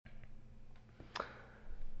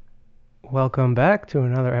Welcome back to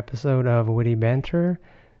another episode of Witty Banter.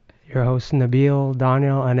 Your hosts Nabil,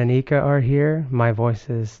 Daniel, and Anika are here. My voice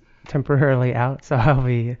is temporarily out, so I'll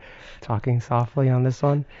be talking softly on this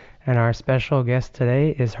one. And our special guest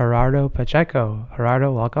today is Gerardo Pacheco.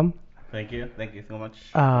 Gerardo, welcome. Thank you. Thank you so much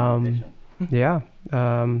for the Um, invitation.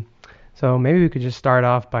 yeah. So maybe we could just start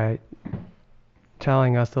off by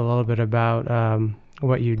telling us a little bit about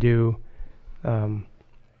what you do. Um,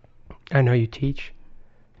 I know you teach,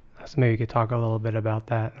 so maybe you could talk a little bit about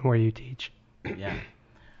that and where you teach. Yeah.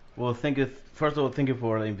 Well, thank you. First of all, thank you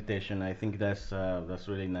for the invitation. I think that's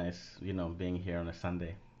really nice, being here on a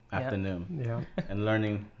Sunday Yeah. afternoon Yeah. and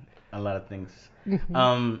learning a lot of things. Mm-hmm.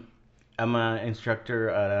 Um, I'm an instructor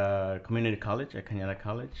at a community college, at Cañada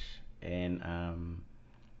College, and I'm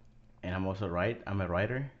a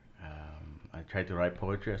writer. I try to write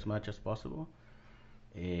poetry as much as possible,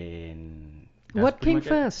 and that's What pretty came much it.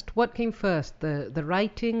 first? What came first, the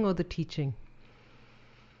writing or the teaching?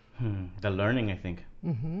 The learning, I think.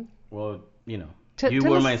 Mm-hmm. Well, T- you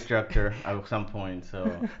tell were us- my instructor at some point,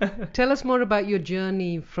 so Tell us more about your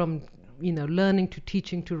journey from, learning to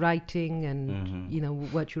teaching to writing and,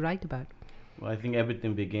 Mhm. what you write about. well, I think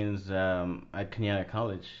everything begins at Cañada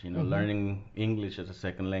College. Mhm. Learning English as a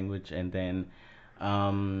second language, and then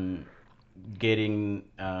um, getting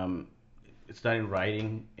starting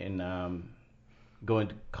writing and going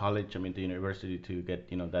to college. I mean, to university to get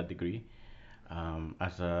that degree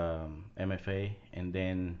as a MFA, and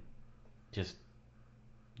then just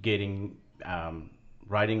getting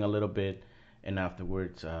writing a little bit, and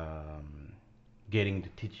afterwards getting to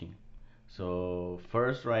teaching. So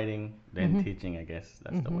first writing, then Mhm. teaching. I guess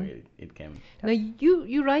that's the Mhm. way it came. Now,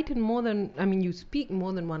 you write in more than, you speak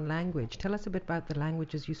more than one language. Tell us a bit about the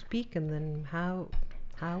languages you speak and then how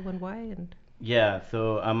and why and. Yeah,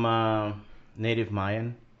 so I'm a native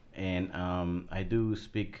Mayan, and I do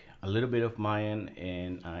speak a little bit of Mayan,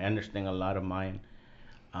 and I understand a lot of Mayan.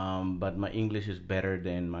 But my English is better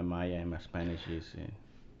than my Maya and my Spanish is.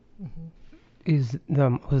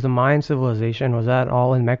 Was the Mayan civilization, was that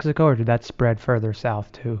all in Mexico or did that spread further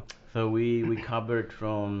south too? So we covered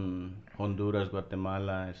from Honduras,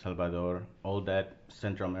 Guatemala, El Salvador, all that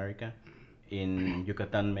Central America, in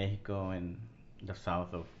Yucatan, Mexico, and the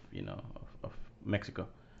south of of Mexico.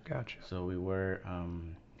 Gotcha. So we were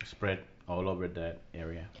spread all over that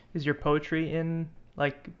area. Is your poetry in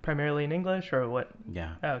primarily in English or what?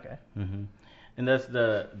 Yeah. Oh, okay. And that's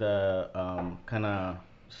the kind of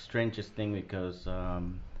strangest thing because,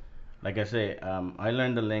 like I say, I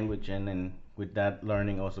learned the language, and then with that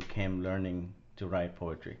learning also came learning to write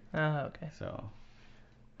poetry. Oh, okay. So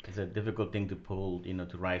it's a difficult thing to pull,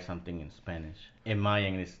 to write something in Spanish. In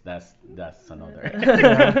Mayan, that's another.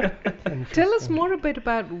 Tell us more a bit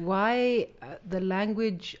about why the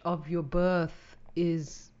language of your birth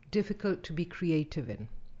is difficult to be creative in.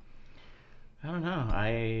 I don't know.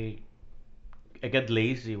 I get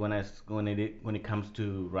lazy when it comes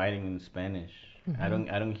to writing in Spanish. I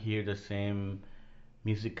don't hear the same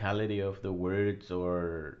musicality of the words,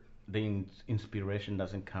 or the inspiration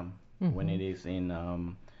doesn't come when it is in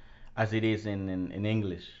as it is in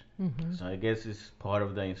English. Mhm. So I guess it's part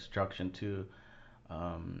of the instruction to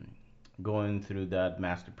um, going through that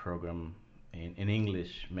master program in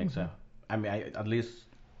English makes I mean, at least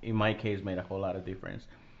in my case, made a whole lot of difference.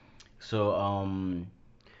 So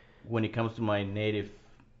when it comes to my native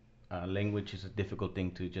language, it's a difficult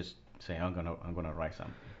thing to just say I'm gonna write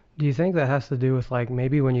something. Do you think that has to do with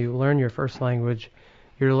maybe when you learn your first language,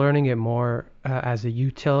 you're learning it more as a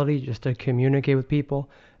utility just to communicate with people,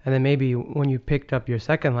 and then maybe when you picked up your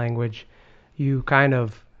second language, you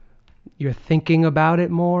you're thinking about it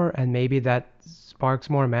more, and maybe that sparks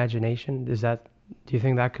more imagination? Do you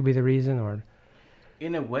think that could be the reason, or?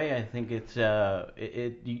 In a way, I think it's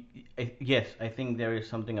yes, I think there is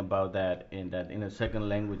something about that in a second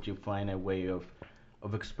language you find a way of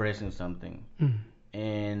expressing something. Mm.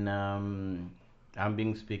 And I've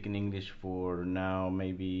been speaking English for now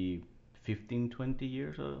maybe 15, 20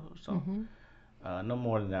 years or so. Mhm. No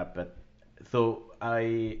more than that, but so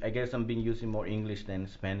I guess I'm been using more English than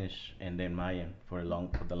Spanish and then Mayan for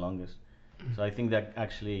the longest. So I think that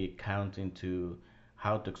actually counts into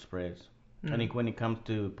how to express. I think when it comes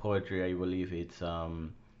to poetry, I believe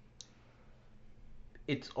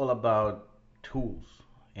it's all about tools,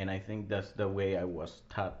 and I think that's the way I was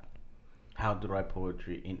taught how to write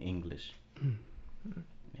poetry in English.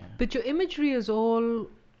 Yeah. But your imagery is all,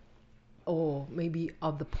 or maybe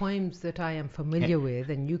of the poems that I am familiar with,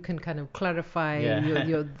 and you can kind of clarify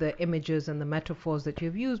Yeah. the images and the metaphors that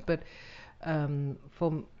you've used. But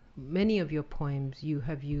for many of your poems, you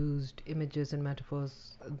have used images and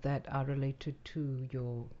metaphors that are related to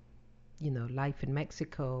life in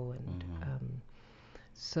Mexico, and Mm-hmm.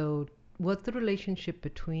 so what's the relationship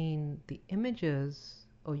between the images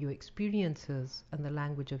or your experiences and the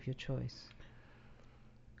language of your choice?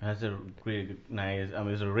 That's a really good, nice.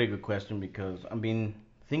 It's a really good question because I've been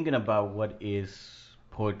thinking about what is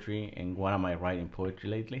poetry and what am I writing poetry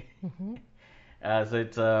lately. Hmm. So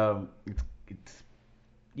it's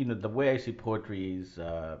the way I see poetry is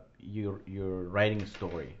you're writing a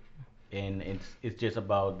story, and it's just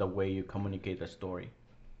about the way you communicate a story.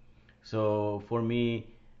 So for me,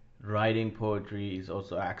 writing poetry is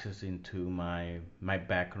also access into my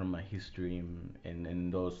background, my history,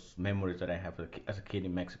 and those memories that I have as a kid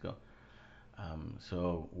in Mexico.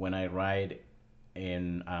 So when I write,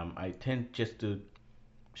 and I tend just to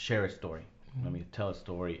share a story. I Hmm. mean, tell a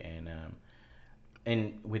story, and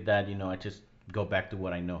with that, I just go back to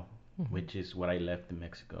what I know, Hmm. which is what I left in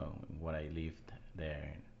Mexico, what I lived there,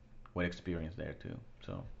 and what I experienced there too.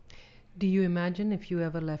 So Do you imagine if you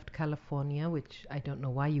ever left California, which I don't know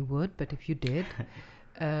why you would, but if you did,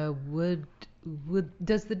 uh, would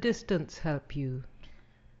does the distance help you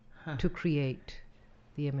huh, to create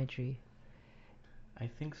the imagery? I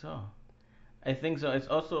think so. I think so. It's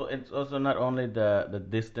also not only the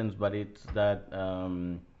distance, but it's that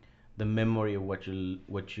the memory of what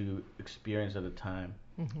you experienced at the time.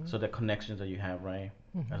 Hmm. So the connections that you have, right?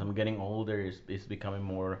 As Hmm. I'm getting older, it's becoming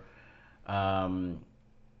um,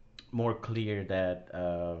 more clear that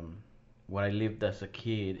what I lived as a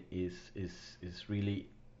kid is really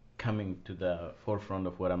coming to the forefront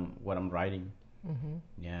of what I'm writing. Hmm.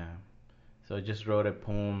 Yeah. So I just wrote a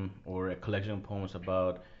poem or a collection of poems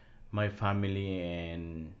about my family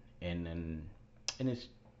and it's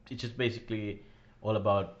just basically all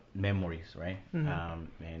about memories, right? Hmm.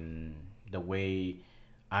 And the way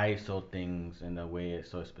I saw things and the way I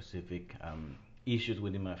saw specific issues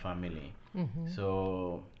within my family. Hmm.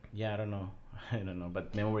 So yeah, I don't know, I don't know,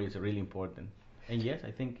 but memory is really important. And yes,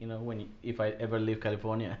 I think if I ever leave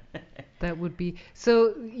California. That would be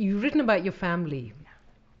so. You've written about your family,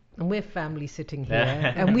 and we're family sitting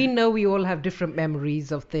here, and we know we all have different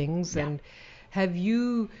memories of things. Yeah. And have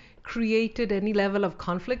you created any level of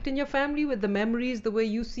conflict in your family with the memories the way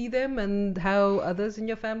you see them, and how others in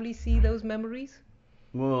your family see those memories?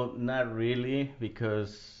 Well, not really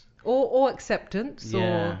because Or acceptance,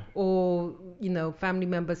 yeah. or family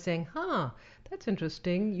members saying, "Huh, that's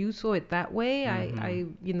interesting. You saw it that way.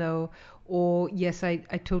 Mhm. Or yes, I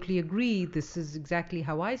totally agree. This is exactly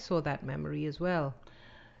how I saw that memory as well."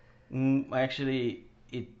 Actually,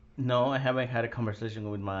 no, I haven't had a conversation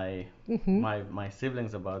with my Hmm. my my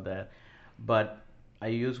siblings about that, but I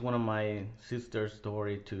use one of my sister's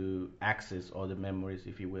story to access all the memories,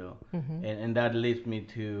 if you will, Hmm. and that leads me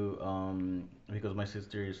to because my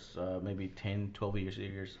sister is maybe 10, 12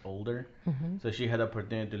 years older, Hmm. so she had the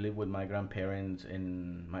opportunity to live with my grandparents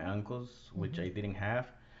and my uncles, which Hmm. I didn't have,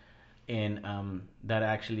 and that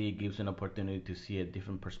actually gives an opportunity to see a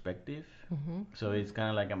different perspective. Hmm. So it's kind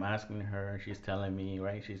of like I'm asking her, she's telling me,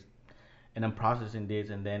 right? And I'm processing this,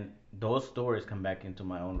 and then those stories come back into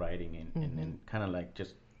my own writing, Hmm. and kind of like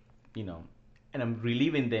just, you know, and I'm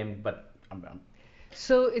reliving them, but I'm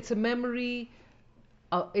So it's a memory.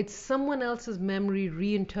 It's someone else's memory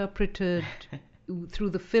reinterpreted through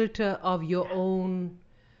the filter of your own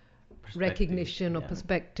perspective, recognition or yeah, yeah.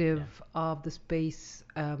 perspective of the space.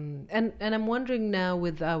 And I'm wondering now,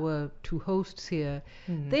 with our two hosts here,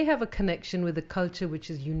 Hmm. they have a connection with a culture which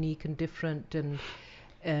is unique and different,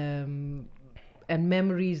 um, and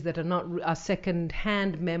memories that are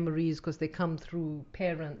second-hand memories because they come through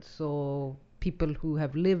parents or people who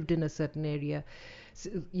have lived in a certain area, at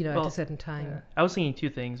a Well, certain time. I was thinking two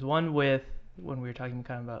things. One, with when we were talking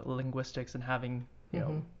kind of about linguistics and having,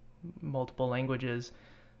 Hmm. multiple languages.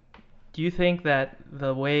 Do you think that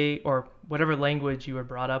the way or whatever language you were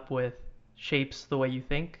brought up with shapes the way you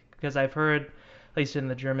think? Because I've heard, at least in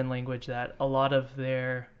the German language, that a lot of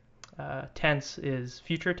their tense is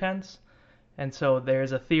future tense. And so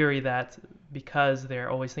there's a theory that because they're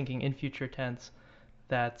always thinking in future tense,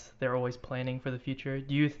 that they're always planning for the future.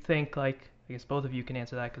 Do you think, like, I guess both of you can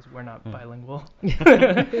answer that because we're not Hmm. bilingual.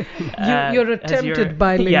 You're As attempted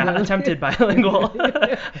bilingual. Yeah, attempted bilingual.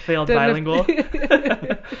 A failed Don't bilingual.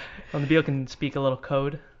 know. Well, Nabil can speak a little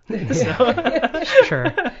code.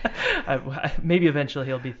 Sure. Maybe eventually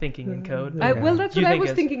he'll be thinking in code. I- Well, that's Do you what I think was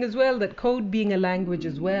it's- thinking as well, that code being a language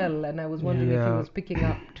as well, and I was wondering if he Yeah. was picking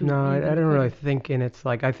up to No, I even don't code. really think in it's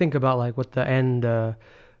like I think about like what the end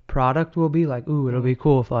product will be like. Ooh, it'll be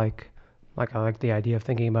cool if like I like the idea of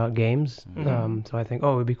thinking about games. Mhm. So I think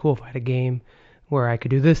oh, it'd be cool if I had a game where I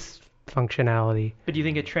could do this functionality. But do you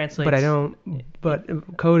think it translates? But I don't.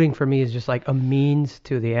 But coding for me is just like a means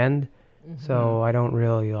to the end. So I don't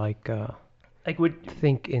really like Like would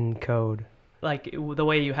think in code. like the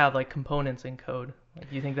way you have like components in code. Like,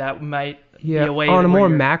 do you think that might be Yeah, a way on a where more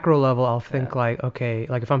you're- macro level, I'll think Yeah. like, okay,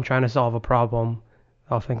 like if I'm trying to solve a problem,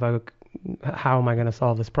 I'll think like, how am I going to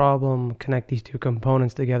solve this problem? Connect these two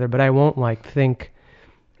components together, but I won't like think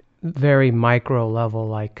very micro level,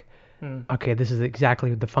 like, Mm, okay, this is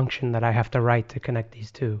exactly the function that I have to write to connect these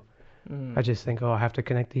two. mm. I just think, oh, I have to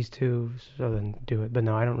connect these two, so then do it. But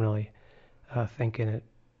no, I don't really think in it.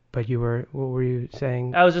 But what were you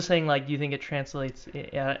saying? I was just saying, like, do you think it translates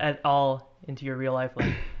at all into your real life,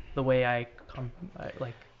 like the way I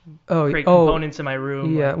like create components in my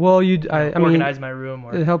room? Yeah. Or, Well, you know, I mean, organize my room,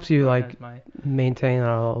 or it helps you organize like my maintain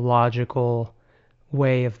a logical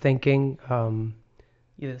way of thinking.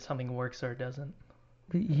 either something works or it doesn't.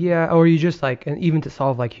 Yeah, or you just like, and even to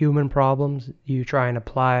solve like human problems, you try and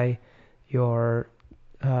apply your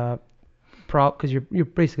because you're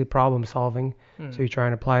basically problem solving. Mm. So you try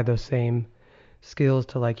and apply those same skills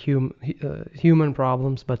to like human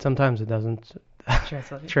problems, but sometimes it doesn't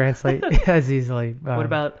Translate. translate as easily. What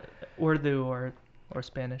about Urdu or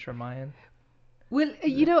Spanish or Mayan? Well,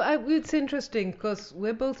 you know, it's interesting because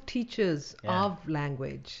we're both teachers Yeah. of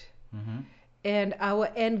language, Mm-hmm. and our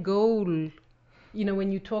end goal, you know,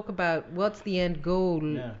 when you talk about what's the end goal,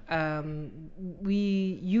 Yeah.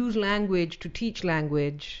 we use language to teach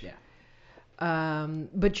language. Yeah.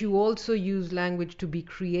 But you also use language to be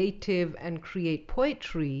creative and create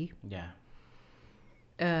poetry. Yeah.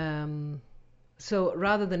 So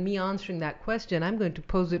rather than me answering that question, I'm going to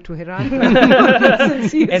pose it to Heranto.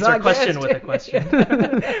 Since he's Answer our a question guest. with a question.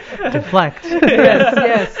 deflect?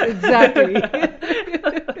 Yes, exactly.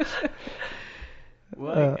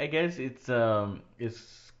 Well, I guess it's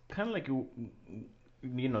kind of like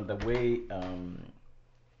you know the way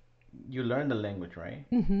you learn the language, right?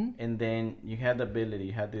 Mm-hmm. And then you have the ability,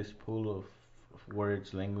 you have this pool of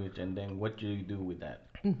words, language, and then what do you do with that?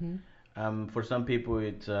 Mm-hmm. For some people,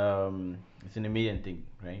 it's an immediate thing,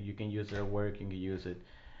 right? You can use it at work, you can use it,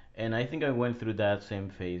 and I think I went through that same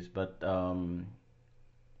phase. But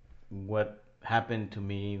what happened to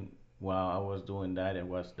me while I was doing that, it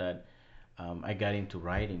was that I got into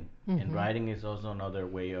writing, and Mhm. writing is also another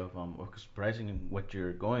way of expressing what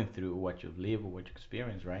you're going through, what you've lived, or what you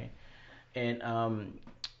experience, right? And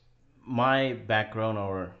my background,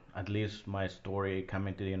 or at least my story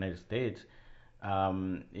coming to the United States,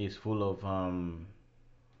 is full of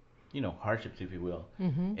you know hardships, if you will,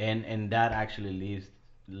 Mm-hmm. and that actually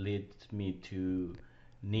leads me to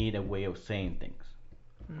need a way of saying things,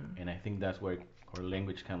 Mm. and I think that's where our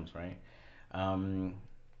language comes, right?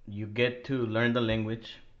 You get to learn the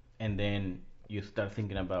language, and then you start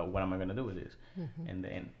thinking about what am I gonna do with this, Mm-hmm. and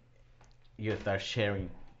then you start sharing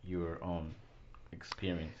your own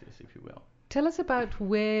experiences, if you will. Tell us about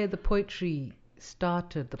where the poetry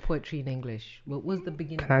started, the poetry in English. What was the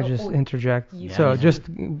beginning? Can I just interject? you- So Yeah. just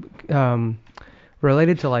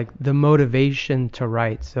related to like the motivation to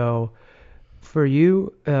write. So for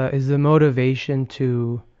you, is the motivation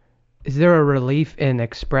to, is there a relief in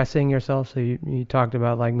expressing yourself? So you talked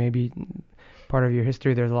about like maybe part of your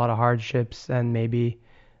history, there's a lot of hardships, and maybe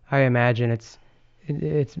I imagine it's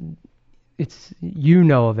you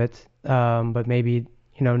know of it, but maybe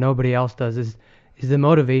nobody else does. Is the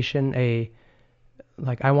motivation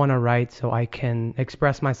like I want to write so I can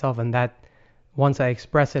express myself, and that once I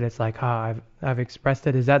express it, it's like I've expressed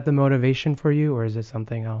it. Is that the motivation for you, or is it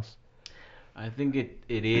something else? I think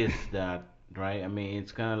it is that, right? I mean,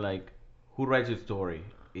 it's kind of like who writes your story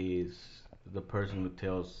is the person who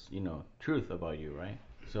tells, truth about you, right?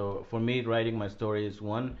 So for me, writing my story is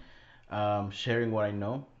one, sharing what I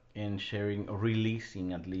know, and sharing or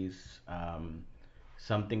releasing at least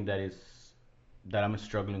something that I'm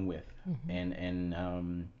struggling with,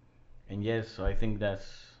 and yes, so I think that's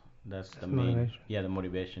the main, motivation. yeah, the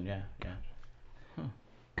motivation, yeah.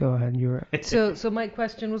 Go ahead. You were. So my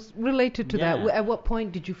question was related to that. Yeah. At what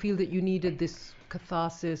point did you feel that you needed this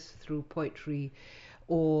catharsis through poetry,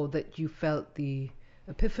 or that you felt the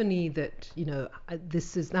epiphany that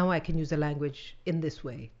this is now I can use a language in this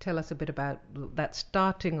way? Tell us a bit about that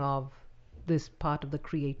starting of this part of the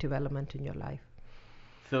creative element in your life.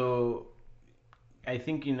 So I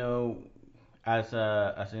think as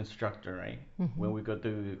an instructor, right? When we go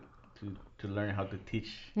to learn how to teach,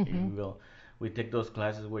 if you will, we take those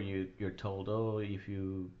classes where you're told, oh, if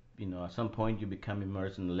you at some point you become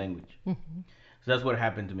immersed in the language. So that's what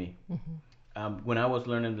happened to me. When I was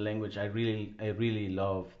learning the language, I really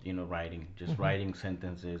loved writing, just writing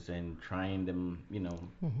sentences and trying them,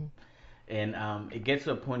 and it gets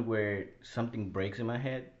to a point where something breaks in my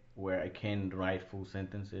head where I can't write full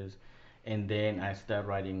sentences, and then I start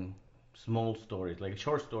writing small stories, like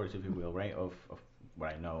short stories, if you will, right? Of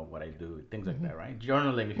what I know, what I do, things like that, right?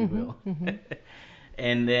 Journaling, if you will.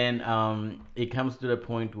 And then it comes to the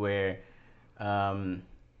point where um,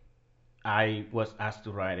 I was asked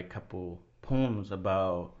to write a couple poems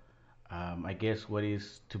about, I guess, what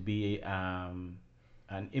is to be an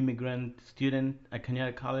immigrant student at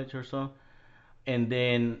Kenyatta College or so. And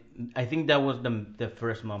then I think that was the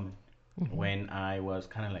first moment when I was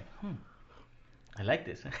kind of like, I like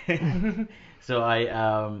this. So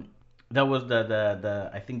that was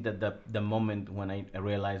the I think that the moment when I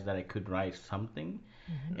realized that I could write something,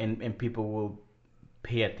 and people will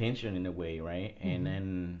pay attention in a way, right? And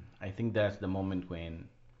then I think that's the moment when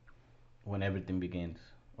everything begins.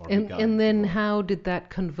 Or began, And if you then will. how did that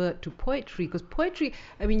convert to poetry? Because poetry,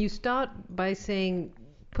 I mean, you start by saying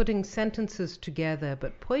putting sentences together,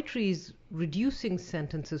 but poetry is reducing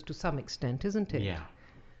sentences to some extent, isn't it? Yeah.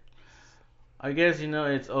 I guess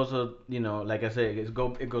it's also like I say it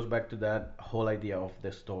goes back to that whole idea of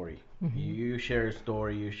the story. You share a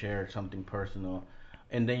story, you share something personal,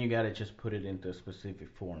 and then you gotta just put it into a specific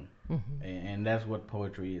form, and that's what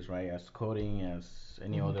poetry is, right? As coding, as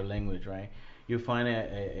any other language, right? You find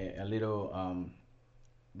a little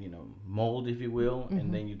mold, if you will,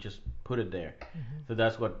 and then you just put it there. So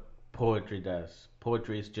that's what poetry does.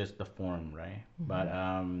 Poetry is just the form, right? But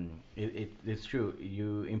it's true.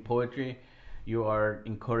 You in poetry, you are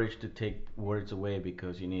encouraged to take words away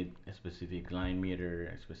because you need a specific line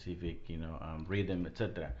meter, a specific rhythm,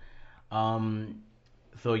 etc.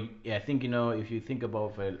 So I think if you think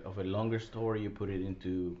about of a longer story, you put it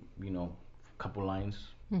into couple lines,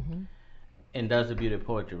 and that's the beauty of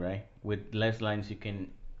poetry, right? With less lines, you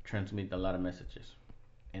can transmit a lot of messages,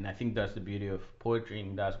 and I think that's the beauty of poetry,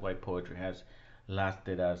 and that's why poetry has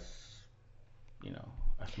lasted as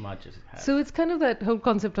much as it has. So it's kind of that whole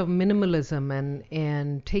concept of minimalism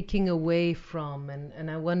and taking away from,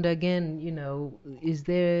 and I wonder again,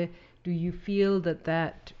 do you feel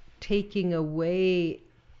that taking away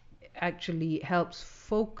actually helps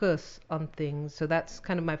focus on things? So that's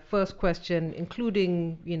kind of my first question,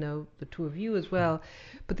 including the two of you as well.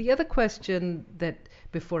 But the other question, that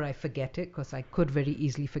before I forget it, because I could very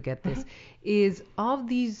easily forget this, is of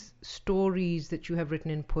these stories that you have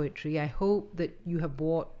written in poetry, I hope that you have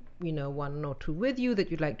brought one or two with you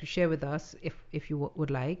that you'd like to share with us, if you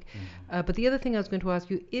would like. But the other thing I was going to ask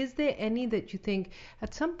you, is there any that you think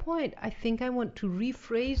at some point, I think I want to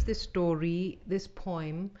rephrase this story, this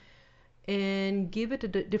poem, and give it a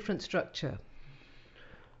different structure?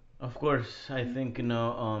 Of course, I think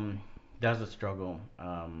that's a struggle.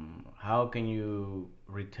 How can you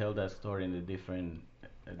retell that story in a different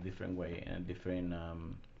way, in a different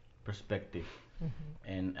perspective?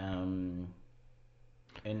 And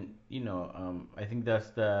I think that's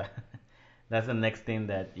the that's the next thing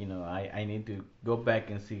that I need to go back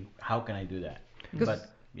and see how can I do that. 'Cause But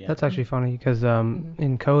yeah, That's actually funny because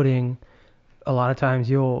in coding, a lot of times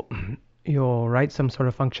you'll write some sort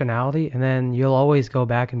of functionality and then you'll always go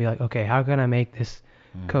back and be like, okay, how can I make this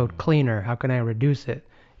code cleaner? How can I reduce it?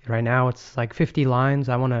 Right now it's like 50 lines.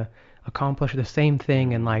 I want to accomplish the same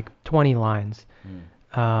thing in like 20 lines.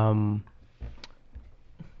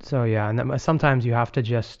 So yeah, and sometimes you have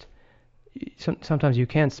to sometimes you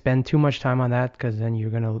can't spend too much time on that because then you're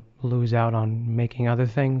going to lose out on making other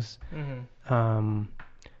things.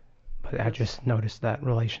 But I just noticed that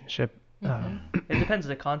relationship. It depends on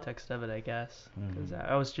the context of it, I guess. Because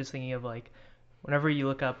I was just thinking of like, whenever you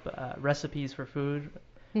look up recipes for food,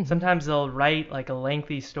 sometimes they'll write like a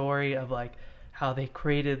lengthy story of like how they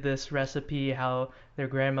created this recipe, how their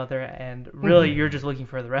grandmother, and really you're just looking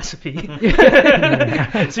for the recipe.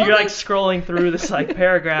 So you're like scrolling through this like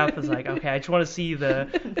paragraph. It's like, okay, I just want to see the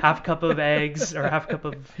half cup of eggs or half cup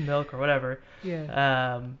of milk or whatever. But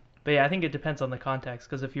yeah, I think it depends on the context,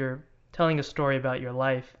 because if you're telling a story about your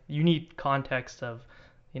life, you need context of,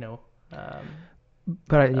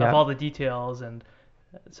 But of all the details, and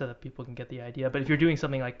so that people can get the idea. But if you're doing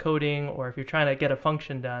something like coding, or if you're trying to get a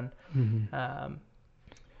function done,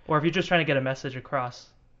 or if you're just trying to get a message across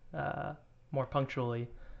more punctually,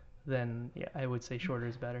 then yeah, I would say shorter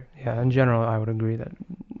is better. Yeah, in general, I would agree that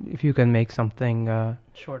if you can make something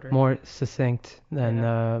Shorter. more succinct, then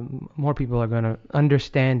more people are going to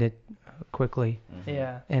understand it quickly.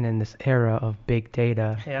 Yeah. And in this era of big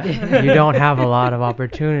data, Yeah. you don't have a lot of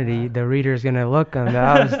opportunity. The reader's going to look and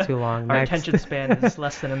that was too long. Our Next. attention span is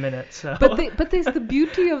less than a minute, so. But there's the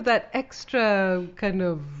beauty of that extra kind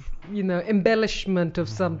of embellishment of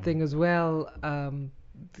something as well.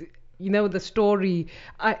 The story.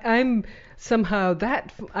 I'm somehow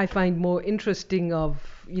that I find more interesting. Of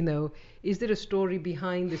is there a story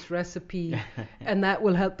behind this recipe, and that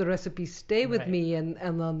will help the recipe stay with Right. me. And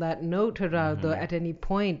on that note, Gerardo, at any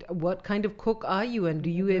point, what kind of cook are you, and do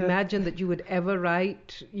you imagine that you would ever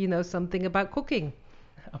write, something about cooking?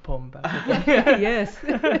 A poem about cooking. Yes.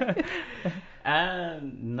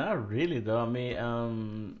 Not really though. I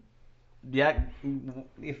mean, yeah,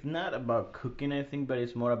 it's not about cooking, I think, but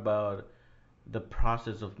it's more about the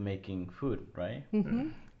process of making food, right? Hmm.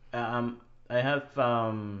 I have,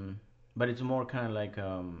 but it's more kind of like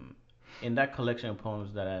in that collection of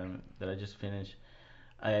poems that I just finished.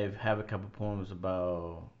 I have a couple poems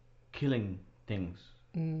about killing things,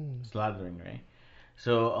 slaughtering, right?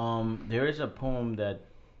 So there is a poem that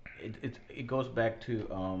it goes back to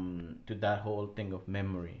that whole thing of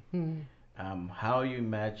memory. How you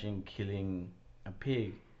imagine killing a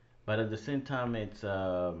pig, but at the same time it's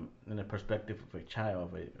in the perspective of a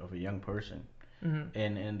child, of a young person,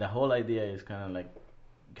 and the whole idea is kind of like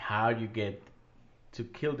how you get to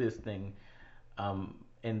kill this thing,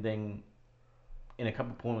 and then in a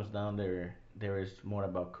couple poems down there is more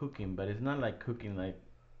about cooking, but it's not like cooking like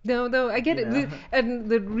No, I get You it. know? And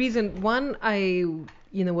the reason, one,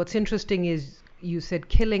 what's interesting is you said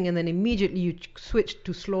killing, and then immediately you switched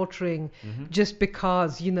to slaughtering, just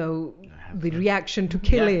because, have the to. reaction to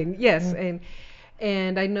killing. Yes,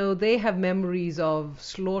 and I know they have memories of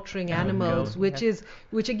slaughtering animals, goat,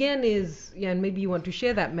 which again is, and maybe you want to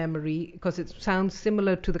share that memory because it sounds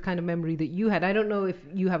similar to the kind of memory that you had. I don't know if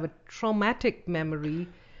you have a traumatic memory.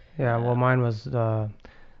 Yeah, well, mine was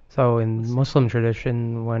so in Muslim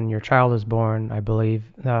tradition, when your child is born, I believe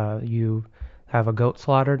you have a goat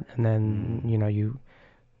slaughtered, and then you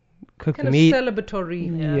cook Kind the of meat.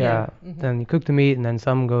 celebratory. Yeah, then you cook the meat, and then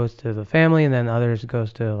some goes to the family, and then others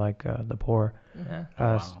goes to like the poor. Yeah.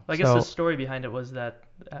 Wow. S- I guess so, the story behind it was that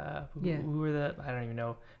Yeah. who were the I don't even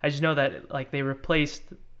know. I just know that like they replaced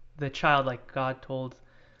the child like God told.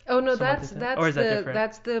 Oh no, Someone that's did that? that's Or is that the different?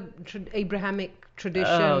 that's the Abrahamic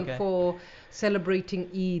tradition okay. for celebrating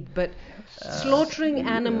Eid. But slaughtering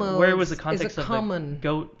animals Where was the is context a of common. the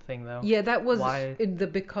goat thing though? Yeah, that was Why?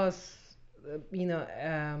 because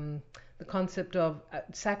the concept of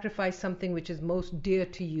sacrifice something which is most dear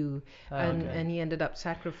to you, and okay. and he ended up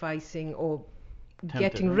sacrificing or Tempted,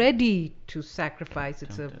 getting right? ready to sacrifice.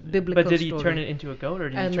 It's Tempted. a biblical But did he story. turn it into a goat or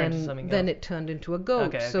did and he turn it then into something then else? it turned into a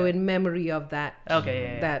goat. Okay, So okay. in memory of that Okay,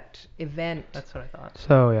 yeah, yeah. that event. That's what I thought.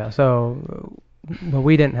 but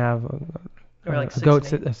we didn't have Or like a six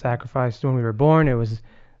goat names. sacrificed when we were born. It was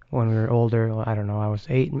when we were older. I don't know. I was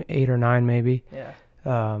eight or nine maybe. Yeah.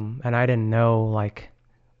 And I didn't know like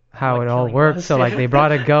how What it all killing worked. was. So like they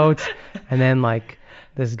brought a goat, and then like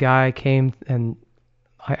this guy came, and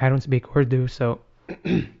I don't speak Urdu, so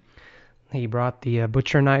he brought the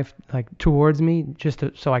butcher knife like towards me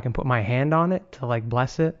so I can put my hand on it to like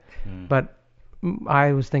bless it. But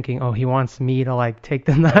I was thinking, oh, he wants me to like take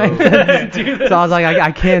the knife. So I was like,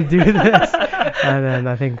 I can't do this. And then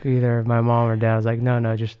I think either my mom or dad was like,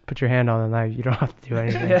 no, just put your hand on the knife. You don't have to do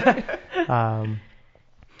anything. And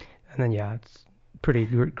then it's pretty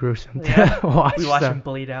gruesome to watch. We watched so. him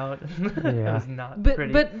bleed out. It Yeah. was not But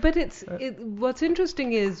pretty. but what's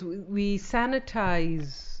interesting is we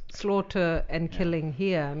sanitize slaughter and killing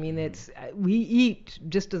here. I mean, it's we eat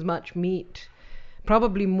just as much meat,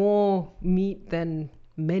 probably more meat than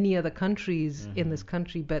many other countries in this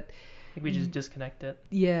country. But I think we just disconnect it.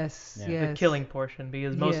 yes, Yeah. yes, The killing portion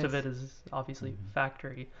because most of Yes. it is obviously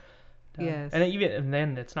factory. done. Yes. And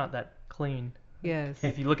then it's not that clean. yes,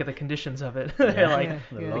 If you look at the conditions of it, Yeah. like Yeah,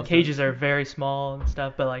 The yeah. the cages are very small and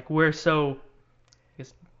stuff, but like we're so I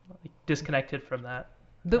guess, like, disconnected from that.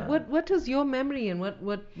 But what is your memory, and what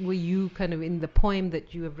were you kind of in the poem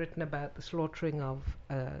that you have written about the slaughtering of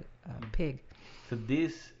a pig? So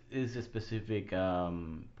this is a specific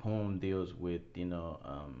poem deals with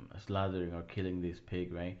slaughtering or killing this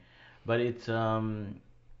pig, right? But it's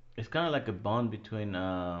kind of like a bond between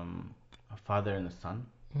a father and a son,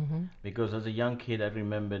 because as a young kid I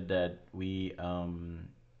remember that we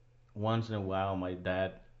once in a while my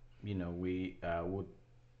dad, we would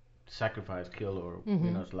sacrifice, kill, or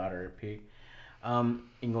slaughter a pig,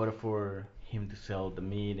 in order for him to sell the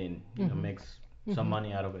meat and makes some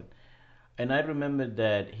money out of it. And I remember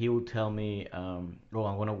that he would tell me, "Oh,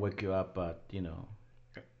 I'm gonna wake you up," but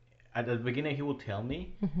at the beginning he would tell me,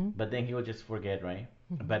 but then he would just forget, right?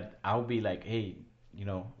 But I'll be like, "Hey,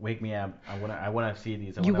 wake me up. I wanna see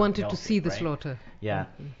this. I You wanna wanted help to see you," the right? slaughter. Yeah,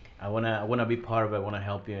 I wanna be part of it. I wanna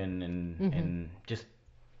help you and just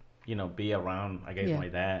be around. I guess Yeah. my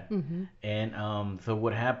dad. And so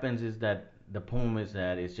what happens is that the poem is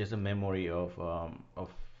that it's just a memory of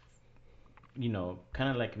kind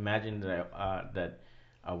of like imagine that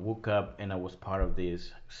I woke up and I was part of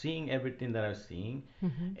this, seeing everything that I was seeing,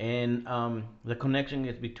 Mhm. and the connection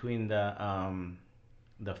is between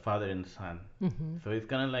the father and son. Mhm. So it's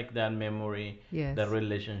kind of like that memory, Yes. that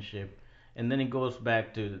relationship, and then it goes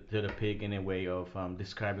back to the pig in a way of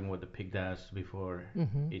describing what the pig does before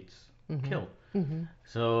Mhm. it's Mhm. killed. Mhm.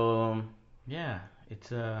 So yeah,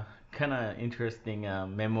 it's a kind of interesting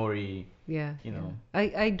memory, Yeah, you yeah. know.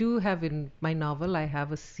 I do have in my novel, I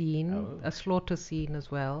have a scene, Oh. a slaughter scene as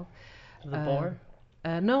well. The Uh, boar.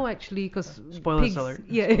 No, actually, because Spoilers alert.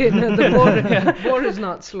 Yeah, no, the boar is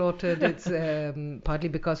not slaughtered. It's partly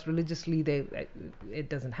because religiously it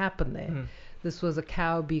doesn't happen there. Mm. This was a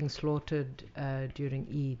cow being slaughtered during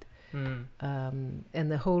Eid, Mm.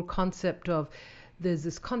 and the whole concept of there's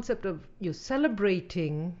this concept of you're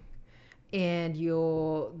celebrating, and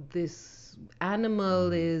this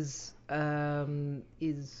animal is.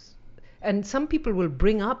 And some people will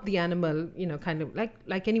bring up the animal, kind of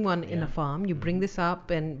like anyone in a Yeah. farm. You bring Mhm. this up,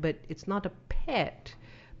 but it's not a pet,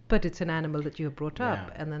 but it's an animal that you have brought up,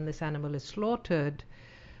 Yeah. and then this animal is slaughtered,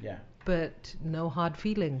 Yeah. but no hard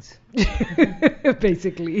feelings,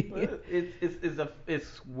 basically. Well,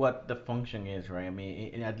 it's what the function is, right? I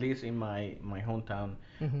mean, at least in my hometown,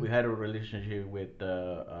 Mhm. we had a relationship with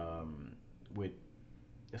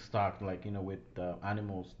stock, like with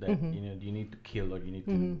animals that Mhm. you need to kill or you need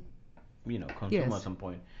Mhm. to consume Yes. at some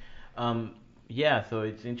point. Yeah, so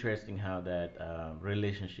it's interesting how that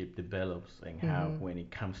relationship develops and how Mhm. when it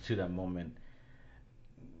comes to that moment,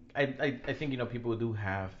 I think people do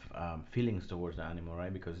have feelings towards the animal,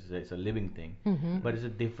 right? Because it's a living thing, Mhm. but it's a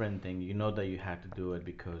different thing. You know that you have to do it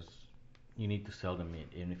because you need to sell the meat,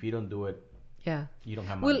 and if you don't do it, Yeah. you don't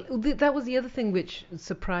have money. Well, that was the other thing which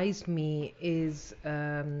surprised me is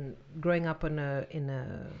growing up in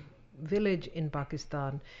a village in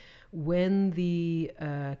Pakistan. When the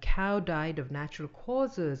cow died of natural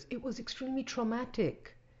causes, it was extremely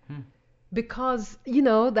traumatic Hmm. because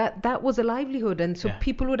that was a livelihood, and so Yeah.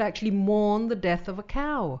 people would actually mourn the death of a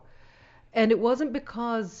cow, and it wasn't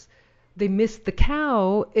because they missed the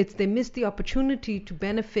cow, it's they missed the opportunity to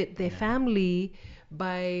benefit their Yeah. family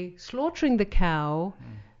by slaughtering the cow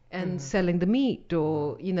and Mhm. selling the meat,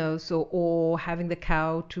 or or having the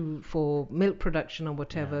cow for milk production or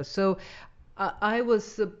whatever. Yeah. So I was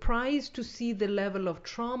surprised to see the level of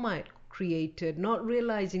trauma it created, not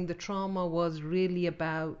realizing the trauma was really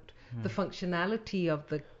about the functionality of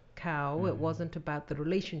the cow. It wasn't about the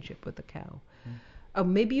relationship with the cow.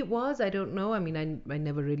 Maybe it was, I don't know. I mean, I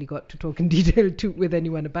never really got to talk in detail with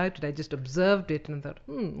anyone about it. I just observed it and thought,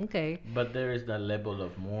 okay. But there is that level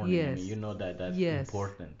of mourning. I mean, Yes. you know that's Yes.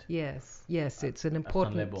 important. Yes, it's an some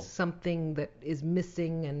important level. something that is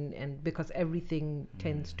missing, and because everything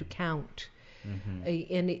tends to count.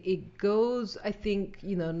 Mm-hmm. And it goes, I think,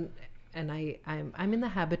 and I'm in the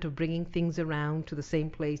habit of bringing things around to the same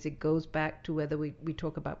place. It goes back to whether we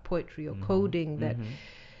talk about poetry or coding, that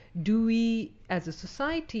do we as a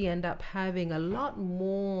society end up having a lot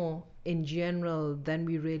more in general than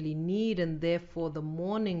we really need, and therefore the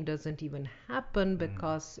mourning doesn't even happen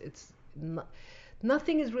because it's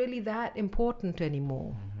nothing is really that important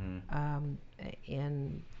anymore.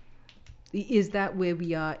 And is that where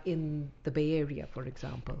we are in the Bay Area, for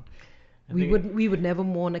example? We would never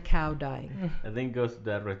mourn a cow dying. I think it goes to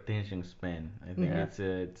that retention span. I think Yeah.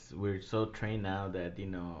 it's we're so trained now that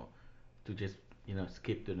to just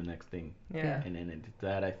skip to the next thing. Yeah. And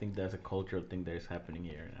that I think that's a cultural thing that is happening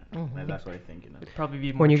here. Mhm. That's what I think. It'd probably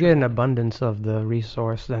be more When you get an troubling. abundance of the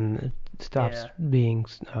resource, then it stops Yeah. being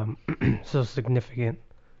so significant.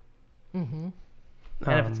 Mm-hmm.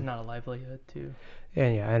 And if it's Um, not a livelihood too,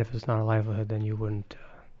 and if it's not a livelihood, then you wouldn't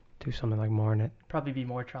do something like mourn it. probably be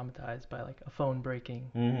more traumatized by like a phone breaking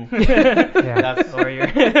Mm-hmm. Yeah. That's or your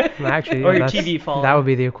Well, actually, or yeah, your that's- TV falling. that would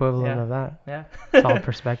be the equivalent Yeah. of that. Yeah. It's all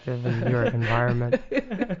perspective and your environment.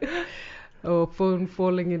 Or phone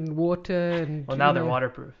falling in water, and Well, now they're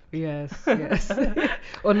waterproof. Yes, yes.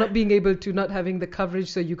 Or not being able to, not having the coverage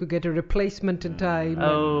so you could get a replacement in time.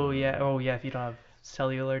 Oh yeah. Oh yeah. If you don't have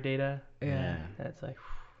cellular data, Yeah. that's like.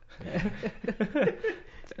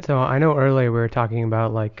 So I know earlier we were talking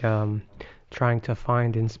about like trying to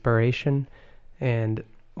find inspiration, and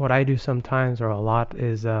what I do sometimes or a lot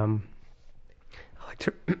is I like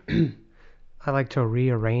to I like to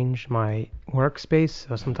rearrange my workspace.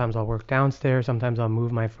 So sometimes I'll work downstairs, sometimes I'll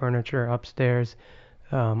move my furniture upstairs.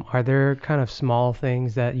 Are there kind of small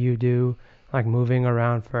things that you do, like moving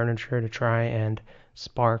around furniture to try and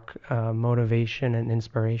spark motivation and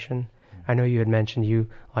inspiration? I know you had mentioned you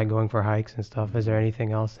like going for hikes and stuff. Is there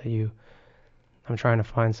anything else that I'm trying to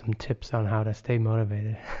find some tips on how to stay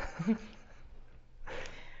motivated.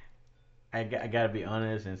 I gotta be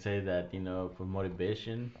honest and say that, for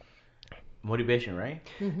motivation, right?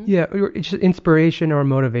 Yeah, or it's just inspiration or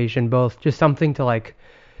motivation, both. Just something to like.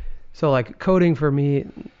 So like coding for me,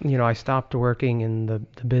 I stopped working in the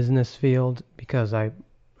business field because I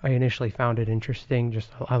initially found it interesting. Just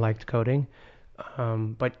I liked coding,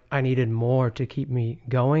 but I needed more to keep me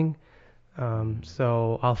going.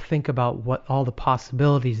 So I'll think about what all the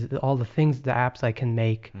possibilities, all the things, the apps I can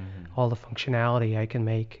make, all the functionality I can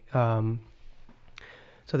make.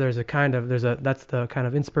 So that's the kind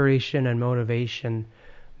of inspiration and motivation,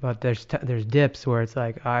 but there's dips where it's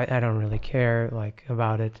like I don't really care like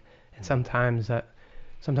about it, and sometimes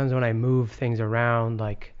when I move things around,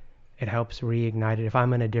 like it helps reignite it. If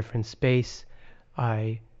I'm in a different space,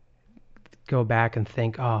 I go back and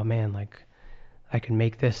think, oh man, like I can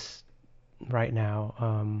make this right now.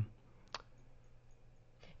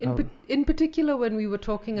 In particular, when we were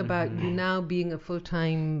talking about you now being a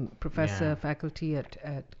full-time professor, faculty at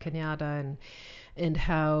Kenyatta, and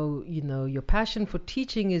how your passion for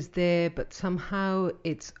teaching is there, but somehow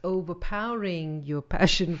it's overpowering your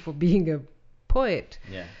passion for being a poet.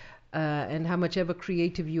 Yeah. And how much ever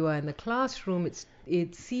creative you are in the classroom,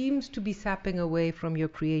 it seems to be sapping away from your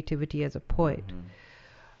creativity as a poet.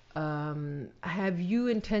 Have you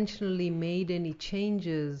intentionally made any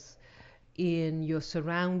changes in your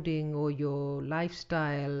surrounding or your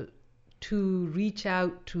lifestyle to reach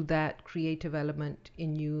out to that creative element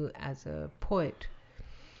in you as a poet?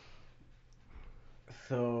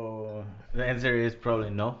 So the answer is probably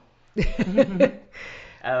no.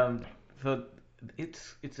 So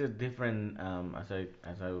it's a different, as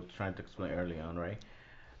I was trying to explain early on, right?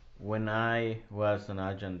 When I was an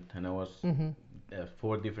adjunct and I was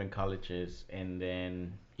 4 different colleges, and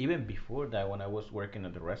then even before that, when I was working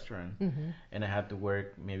at the restaurant, and I had to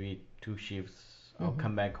work maybe 2 shifts, I'll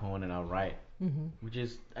come back home and I'll write, which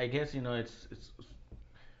is, I guess, it's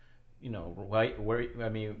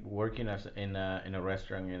working as in a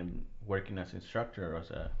restaurant and working as instructor or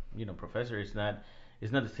as a professor is not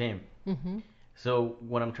the same. So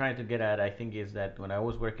what I'm trying to get at, I think, is that when I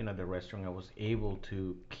was working at the restaurant, I was able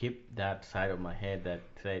to keep that side of my head that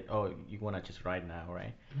said, "Oh, you want to just write now,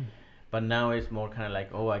 right?" But now it's more kind of like,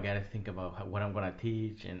 "Oh, I gotta think about what I'm gonna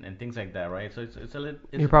teach and things like that, right?" So it's a little.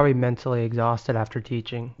 You're probably mentally exhausted after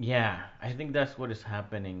teaching. Yeah, I think that's what is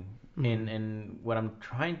happening. And what I'm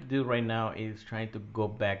trying to do right now is trying to go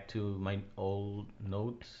back to my old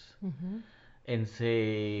notes and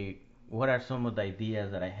say, what are some of the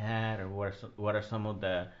ideas that I had, or what are some of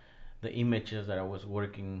the images that I was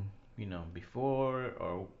working, before,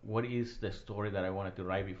 or what is the story that I wanted to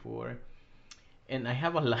write before. And I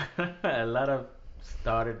have a lot a lot of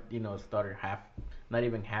started half, not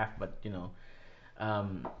even half, but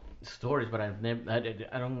stories, but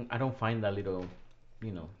I don't find that little,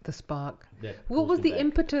 The spark. that What pulls was me the back.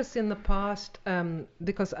 impetus in the past?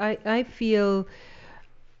 Because I feel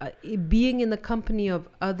being in the company of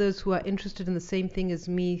others who are interested in the same thing as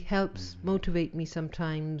me helps motivate me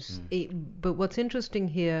sometimes. But what's interesting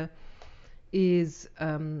here is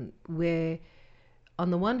where, on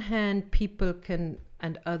the one hand, people can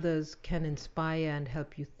and others can inspire and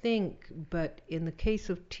help you think, but in the case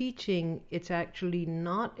of teaching, it's actually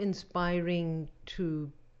not inspiring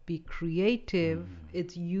to be creative.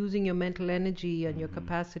 It's using your mental energy and your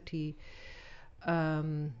capacity.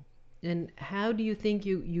 And how do you think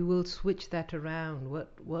you will switch that around?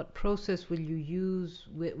 What process will you use?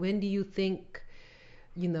 When do you think,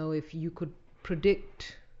 if you could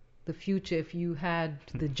predict the future, if you had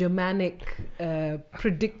the Germanic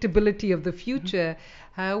predictability of the future,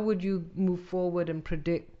 how would you move forward and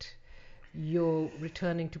predict your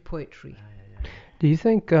returning to poetry? Do you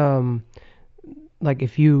think, like,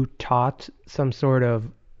 if you taught some sort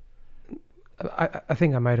of, I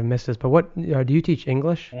think I might have missed this, but what do you teach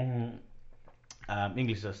English?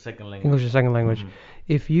 English is a second language. English is a second language.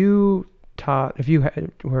 If you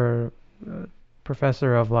were a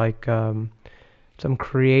professor of like some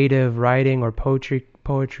creative writing or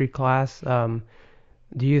poetry class,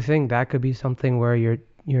 do you think that could be something where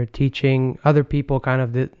you're teaching other people kind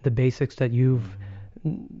of the basics that you've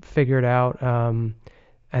figured out,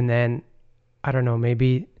 and then I don't know,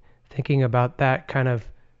 maybe thinking about that kind of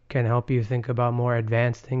can help you think about more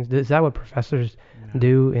advanced things? Is that what professors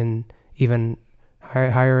do in even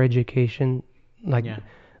higher education, like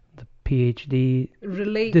the PhD?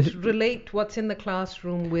 Relate what's in the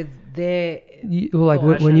classroom with their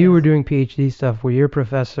when you were doing PhD stuff, were your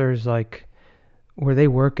professors like, were they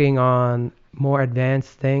working on more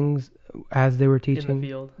advanced things as they were teaching? In the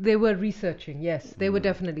field. They were researching, yes, they were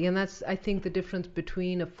definitely, and that's, I think, the difference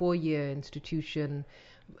between a 4-year institution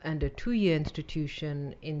and a 2-year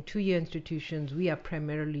institution. In 2-year institutions, we are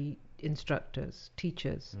primarily instructors,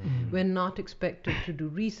 teachers. We're not expected to do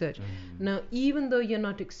research. Now, even though you're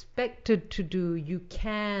not expected to do, you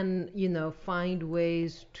can, find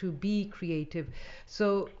ways to be creative.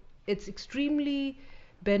 So it's extremely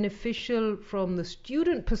beneficial from the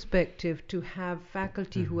student perspective to have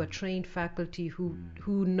faculty who are trained faculty who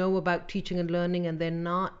know about teaching and learning, and they're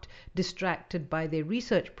not distracted by their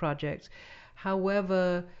research projects.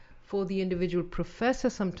 However, for the individual professor,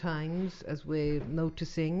 sometimes, as we're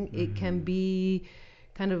noticing, it can be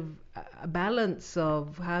kind of a balance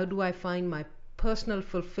of how do I find my personal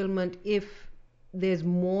fulfillment if there's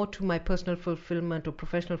more to my personal fulfillment or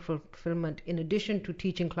professional fulfillment in addition to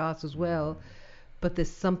teaching class as well, but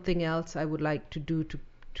there's something else I would like to do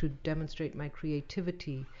to demonstrate my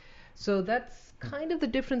creativity. So that's kind of the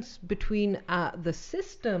difference between the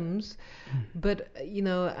systems, but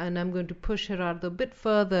and I'm going to push Gerardo a bit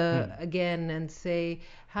further again and say,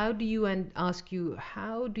 how do you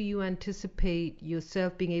anticipate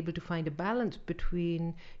yourself being able to find a balance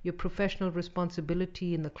between your professional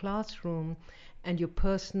responsibility in the classroom and your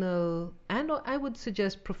personal, and I would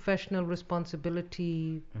suggest professional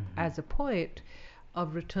responsibility as a poet,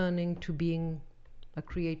 of returning to being a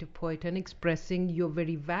creative poet and expressing your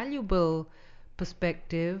very valuable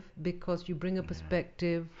perspective, because you bring a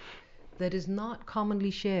perspective that is not commonly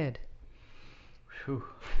shared. Whew.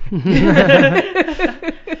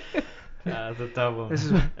 That's a tough one. This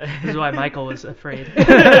is why Michael was afraid.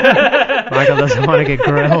 Michael doesn't want to get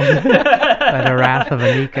grilled by the wrath of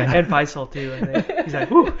Anika. And Faisal too. I think. He's like,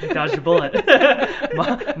 whew, I dodged a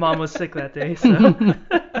bullet. Mom was sick that day, so.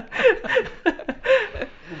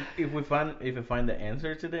 If we find the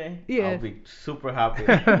answer today, Yeah. I'll be super happy.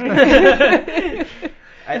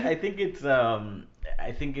 I think it's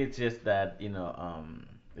just that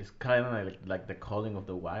it's kind of like the calling of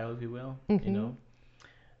the wild, if you will.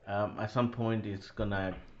 At some point it's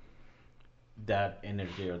gonna, that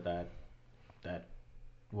energy or that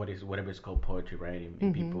whatever it's called, poetry writing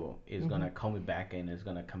in people is gonna call me back, and it's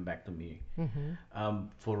gonna come back to me.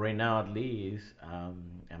 For right now at least,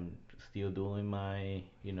 I'm still doing my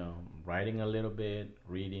writing a little bit,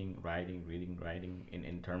 reading, writing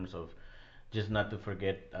in terms of just not to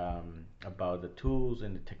forget about the tools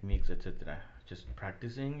and the techniques, etc. Just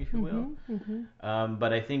practicing, if you will.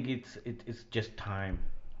 But I think it's just time,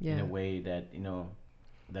 in a way that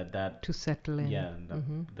that to settle in. Yeah,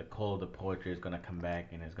 the call of the poetry is gonna come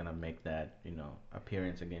back, and it's gonna make that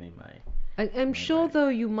appearance again in my. I'm sure, though,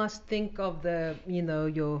 you must think of the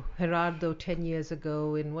your Gerardo 10 years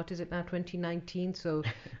ago in, what is it now, 2019, so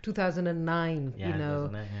 2009.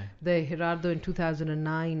 2009, yeah. The Gerardo in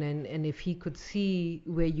 2009, and if he could see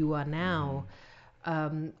where you are now.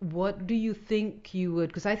 What do you think you would,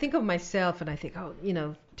 because I think of myself and I think,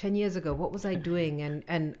 10 years ago, what was I doing?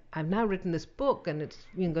 And I've now written this book, and it's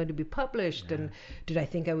going to be published. And did I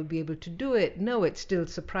think I would be able to do it? No, it still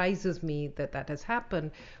surprises me that has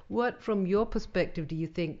happened. What, from your perspective, do you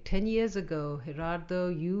think 10 years ago, Gerardo,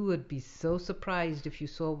 you would be so surprised if you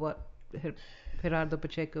saw what Gerardo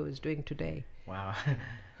Pacheco is doing today? Wow.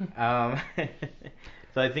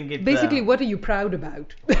 So I think it's basically, what are you proud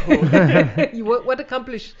about? What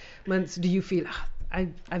accomplishments do you feel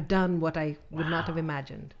I've done what I would not have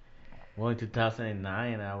imagined? Well, in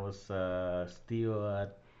 2009, I was still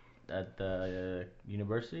at the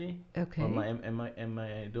university. Okay. On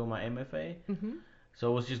doing my MFA.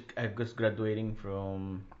 So I was graduating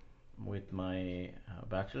with my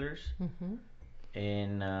bachelor's,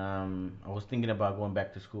 and I was thinking about going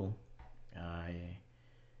back to school.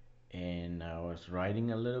 And I was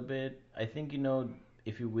writing a little bit. I think,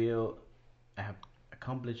 if you will, I have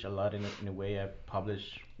accomplished a lot in a way. I've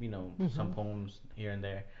published, some poems here and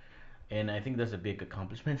there. And I think that's a big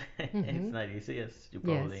accomplishment. It's not easy, as you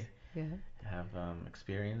probably have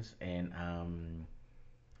experienced. And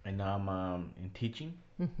now I'm in teaching,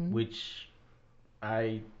 which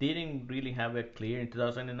I didn't really have it clear in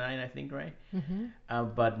 2009, I think, right?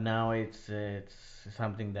 But now it's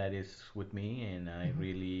something that is with me, and I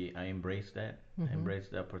embrace that. I embrace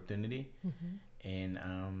the opportunity, and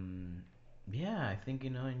I think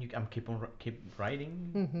I'm keep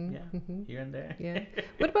writing, here and there. Yeah.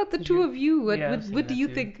 What about the two of you? What do you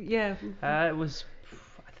think? Yeah. I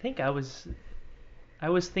think I was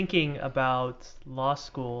thinking about law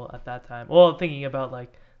school at that time. Well, thinking about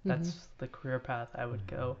that's the career path I would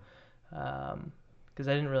go, because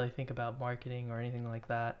I didn't really think about marketing or anything like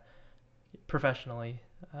that professionally.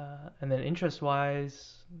 And then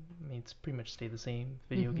interest-wise, it's pretty much stayed the same: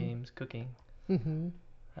 video games, cooking.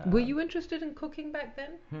 Were you interested in cooking back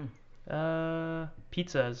then?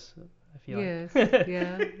 Pizzas. I feel Yes, like.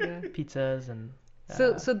 yeah, yeah. Pizzas and.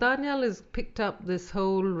 So Daniel has picked up this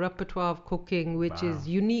whole repertoire of cooking, which Wow. is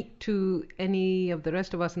unique to any of the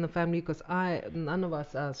rest of us in the family, because none of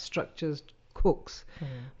us are structured cooks.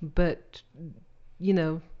 Mhm. But you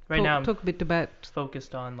know, Right now I'm talk a bit about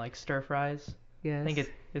focused on like stir fries. yes, I think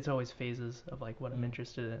it's always phases of like what I'm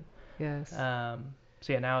interested in. yes.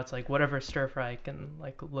 So yeah, now it's like whatever stir fry I can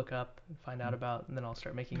like look up and find out about, and then I'll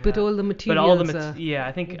start making But that. all the But materials all the are yeah,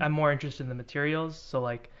 I think I'm more interested in the materials. So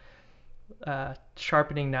like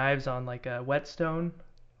sharpening knives on like a whetstone,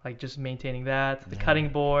 like just maintaining that. The Yeah. cutting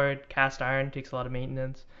board, cast iron takes a lot of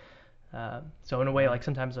maintenance. So in a way, like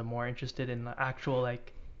sometimes I'm more interested in the actual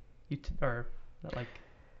like or like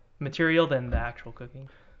material than the actual cooking.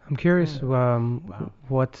 I'm curious Wow.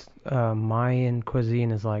 what Mayan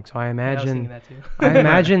cuisine is like. So I Yeah, I was thinking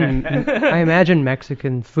imagine that too. I imagine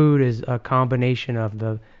Mexican food is a combination of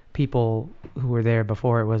the people who were there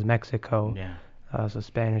before it was Mexico. Yeah. So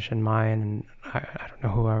Spanish and Mayan, and I don't know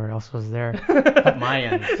whoever else was there.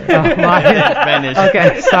 Mayans. Oh, Mayan. Spanish.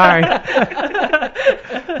 Okay, sorry.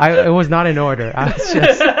 It was not in order. I was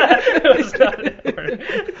just. It was not in order.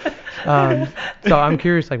 So I'm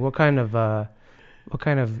curious, like what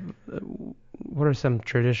are some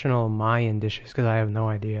traditional Mayan dishes? Because I have no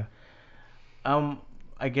idea.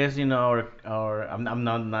 I guess I'm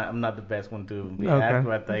not the best one to be Okay. asked,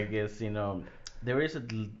 but I guess there is a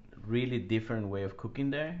really different way of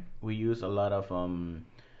cooking there. We use a lot of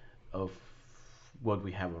what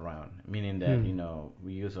we have around, meaning that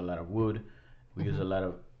we use a lot of wood, we use a lot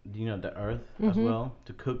of the earth as well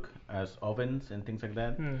to cook as ovens and things like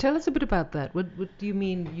that. Tell us a bit about that. What do you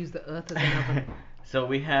mean use the earth as an oven? So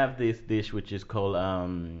we have this dish which is called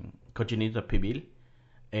cochinito pibil,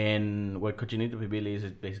 and what cochinito pibil is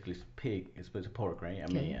basically pig. It's pork, right? I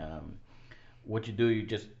mean, what you do, you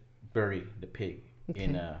just bury the pig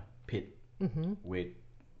in Okay. a pit Mm-hmm. with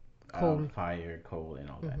Coal. fire, coal, and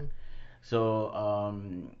all that. So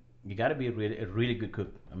you gotta be a really good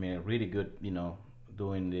cook. I mean, a really good,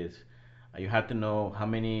 doing this. You have to know how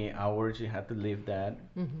many hours you have to leave that,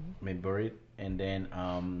 maybe bury it, and then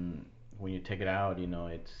when you take it out,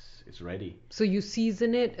 it's ready. So you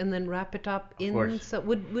season it and then wrap it up in. course. So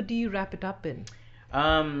what do you wrap it up in?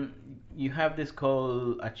 You have this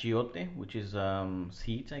called achiote, which is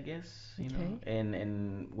seeds, I guess. Okay.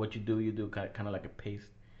 And what you do kind of like a paste.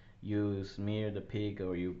 You smear the pig,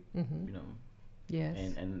 or you know, Yes.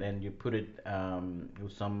 and then you put it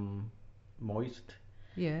with some moist.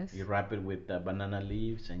 Yes. You wrap it with banana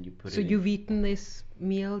leaves, and you put So it. you've eaten this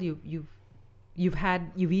meal. You've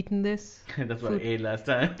eaten this. In. That's what food? I ate last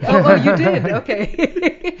time. Oh, you did. Okay.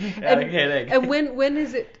 Had a headache. And when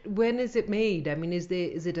is it made? I mean, is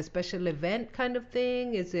it a special event kind of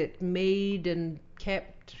thing? Is it made and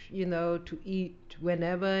kept, to eat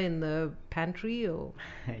whenever in the pantry or?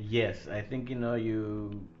 Yes, I think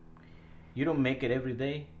you don't make it every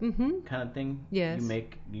day, Mm-hmm. kind of thing. Yes.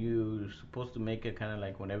 You're supposed to make it kind of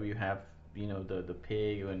like whenever you have the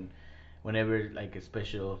pig, and whenever like a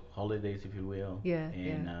special holidays, if you will. Yeah,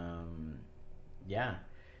 And yeah.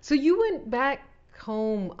 So you went back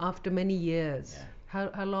home after many years. Yeah.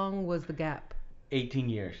 How long was the gap? 18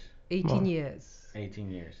 years. 18 Wow. years.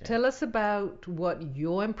 18 years. Yeah. Tell us about what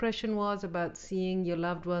your impression was about seeing your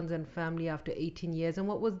loved ones and family after 18 years, and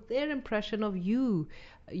what was their impression of you,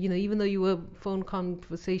 even though you were phone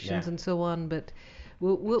conversations Yeah. and so on, but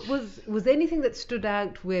was there anything that stood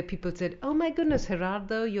out where people said, oh my goodness,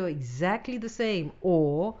 Gerardo, you're exactly the same,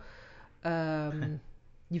 or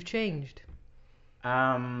you've changed?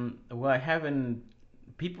 Well, I haven't.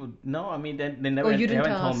 People, no, I mean, they never. Oh, you they didn't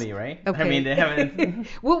haven't told ask. me, right? Okay. I mean, they haven't.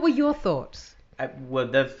 What were your thoughts? Well,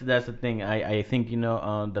 that's the thing. I think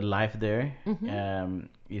the life there,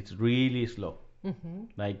 it's really slow. Mm-hmm.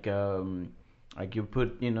 Like you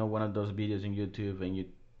put one of those videos on YouTube, and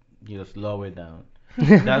you slow it down.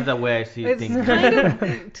 That's the way I see It's things. kind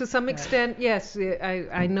of, to some extent, yes.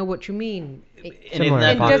 I know what you mean. And Similar it's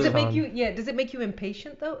And not does to- it make you? Yeah. Does it make you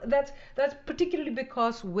impatient though? That's particularly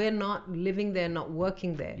because we're not living there, not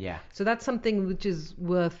working there. Yeah. So that's something which is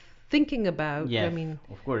worth thinking about. Yeah, I mean,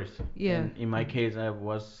 of course. Yeah. And in my case, I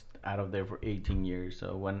was out of there for 18 years.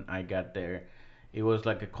 So when I got there, it was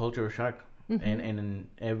like a culture shock, and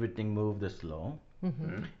everything moved slow.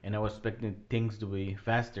 And I was expecting things to be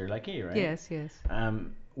faster, like here, right? yes, yes.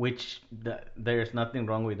 Which there's nothing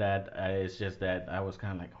wrong with that. It's just that I was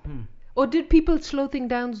kind of like, Or did people slow things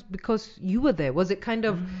down because you were there? Was it kind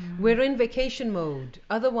of, we're in vacation mode,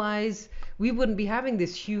 otherwise we wouldn't be having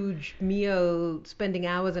this huge meal, spending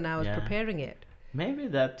hours and hours Yeah. preparing it? maybe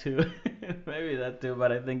that too, maybe that too.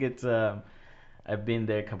 But I think it's I've been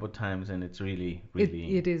there a couple times, and it's really, It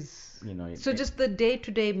really, it is. you know, So just the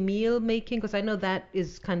day-to-day meal making, because I know that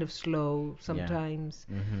is kind of slow sometimes.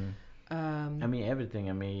 I mean everything.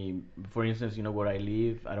 I mean, for instance, where I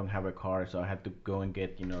live, I don't have a car, so I had to go and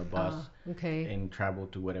get a bus Okay. and travel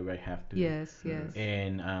to wherever I have to. Yes, yes.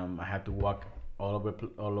 And I have to walk all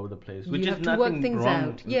over the place, You which have is to work nothing things wrong.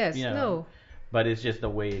 out. Yes, no. But it's just the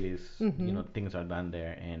way it is. Mhm. Things are done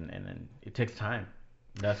there, and it takes time.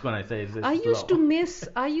 That's when I say it's I used to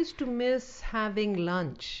slow. miss having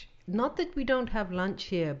lunch. Not that we don't have lunch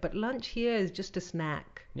here, but lunch here is just a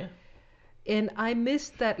snack. Yeah. And I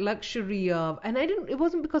missed that luxury of, and it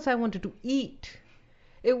wasn't because I wanted to eat.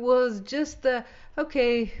 It was just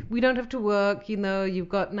okay, we don't have to work, you've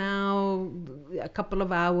got now a couple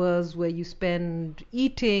of hours where you spend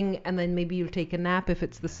eating, and then maybe you'll take a nap if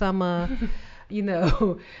it's the summer.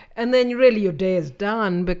 And then really your day is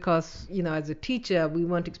done because, as a teacher, we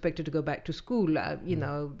weren't expected to go back to school.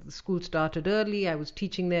 The school started early. I was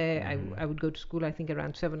teaching there. I would go to school, I think,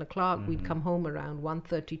 around 7 o'clock. We'd come home around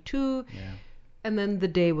 1:32, Yeah. and then the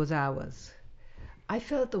day was ours. I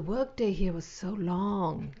felt the workday here was so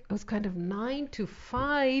long. It was kind of 9 to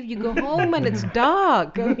 5. You go home and it's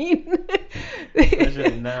dark. I mean,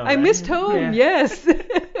 Especially now, I right? missed home, yes.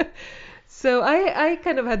 So I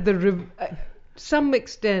kind of had some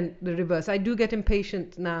extent the reverse. I do get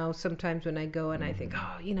impatient now sometimes when I go and I think,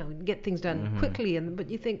 get things done quickly, but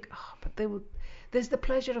you think, but there's the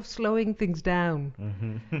pleasure of slowing things down.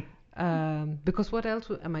 Because what else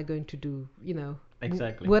am I going to do?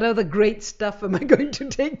 Exactly. What other great stuff am I going to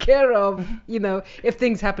take care of? If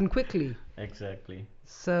things happen quickly. Exactly.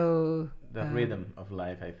 So The rhythm of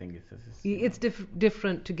life, I think, is it's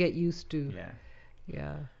different to get used to. yeah.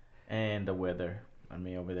 Yeah. And the weather. I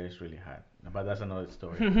mean, over there is really hot, but that's another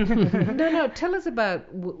story. No. Tell us about.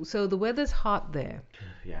 So the weather's hot there,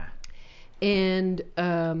 Yeah. and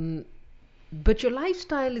but your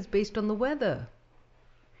lifestyle is based on the weather.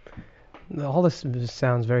 All this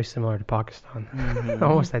sounds very similar to Pakistan,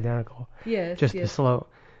 almost identical. Yes. Just yes.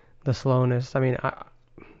 the slowness. I mean,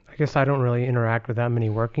 I guess I don't really interact with that many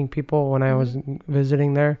working people when I was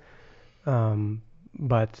visiting there,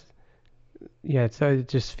 but yeah, so it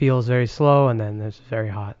just feels very slow, and then it's very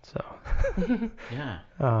hot. So Yeah.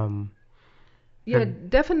 Yeah,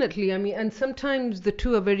 definitely. I mean, and sometimes the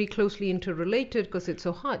two are very closely interrelated because it's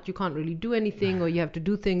so hot. You can't really do anything, or you have to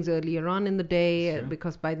do things earlier on in the day Sure.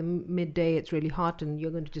 because by the midday it's really hot and you're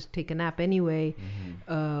going to just take a nap anyway,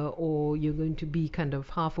 or you're going to be kind of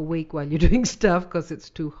half awake while you're doing stuff because it's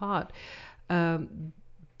too hot.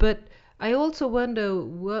 But I also wonder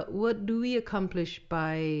what do we accomplish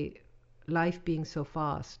by life being so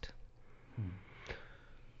fast?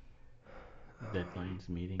 Deadlines,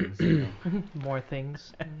 meetings. More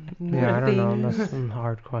things. yeah, I don't know. things. That's a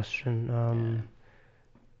hard question.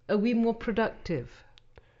 Are we more productive?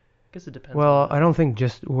 Guess it depends. Well, on I don't think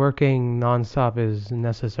just working nonstop is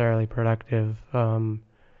necessarily productive.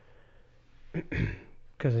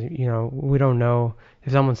 Because we don't know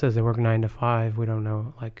if someone says they work 9 to 5. We don't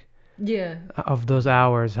know Yeah. of those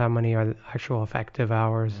hours how many are the actual effective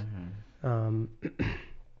hours.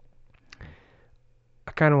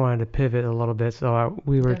 I kind of wanted to pivot a little bit. So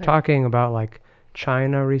we were ahead. talking about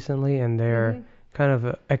China recently, and they're kind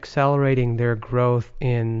of accelerating their growth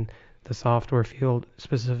in the software field,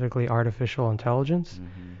 specifically artificial intelligence.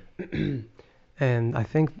 And I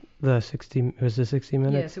think the 60 Minutes.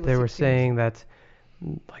 Yes, it was They were 60 saying that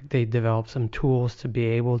they developed some tools to be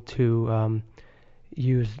able to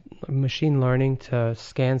use machine learning to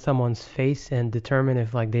scan someone's face and determine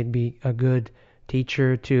if they'd be a good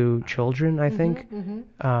teacher to children, I think.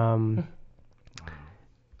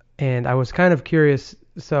 And I was kind of curious.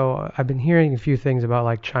 So I've been hearing a few things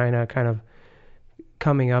about China kind of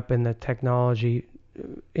coming up in the technology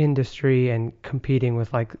industry and competing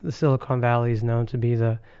with the Silicon Valley is known to be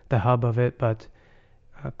the hub of it, but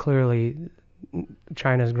clearly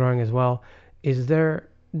China is growing as well.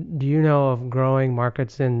 Do you know of growing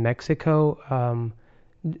markets in Mexico?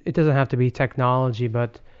 It doesn't have to be technology,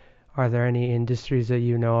 but are there any industries that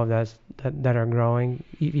you know of that are growing,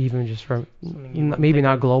 even just from Something you might maybe think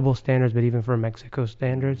not of. global standards, but even for Mexico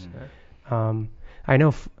standards? I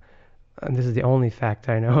know, and this is the only fact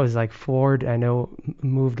I know, is Ford, I know,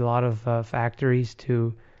 moved a lot of factories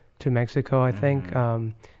to Mexico, I think.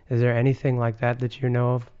 Is there anything like that you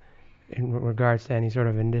know of in regards to any sort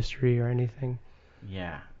of industry or anything?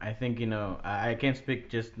 Yeah, I think I can speak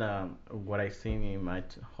just what I seen in my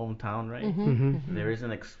hometown, right? There is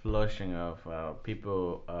an explosion of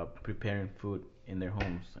people preparing food in their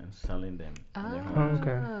homes and selling them in their Ah, homes.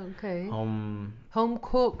 okay. okay. Home, Home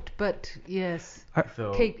cooked, but yes,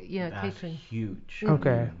 so that's catering. Huge.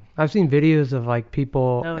 Okay. I've seen videos of like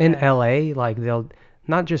people Oh, in yeah. LA, like they'll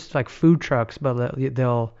not just like food trucks, but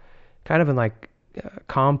they'll kind of in like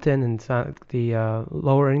Compton and the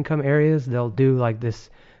lower income areas, they'll do like this.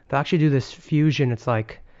 They'll actually do this fusion. It's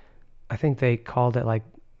like I think they called it like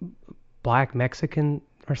Black Mexican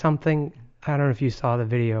or something. I don't know if you saw the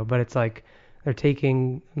video, but it's like they're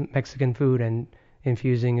taking Mexican food and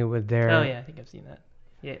infusing it with Oh yeah, I think I've seen that.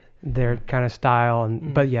 Yeah. their kind of style, and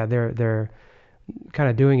Mm. but yeah, they're kind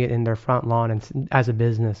of doing it in their front lawn and as a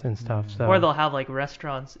business and stuff. So Or they'll have like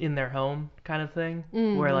restaurants in their home kind of thing,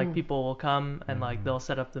 where like Mm. people will come and like they'll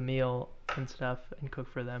set up the meal and stuff and cook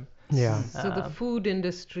for them. yeah, So the food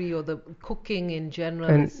industry or the cooking in general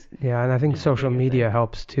and is I think It's a social bigger media thing.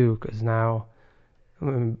 helps too, because now.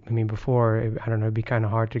 I mean, before, I don't know, it'd be kind of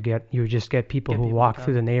hard to get, you would just get people Get who people to walk come.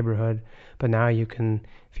 through the neighborhood, but now you can,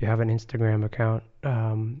 if you have an Instagram account,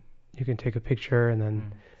 you can take a picture and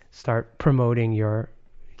then start promoting your.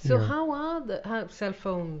 So your- how are how cell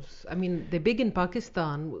phones? I mean, they're big in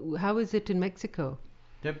Pakistan. How is it in Mexico?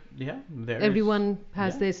 Yeah, there is- Everyone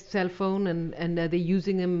has yeah. their cell phone, and are they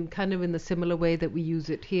using them kind of in the similar way that we use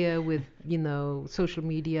it here with, social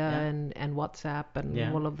media Yeah. and WhatsApp and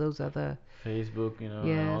Yeah. all of those other. Facebook, and all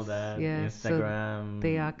Yes, that, yes, so Instagram.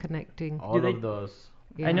 They are connecting. all Do they- of those.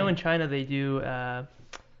 I know Yeah. in China they do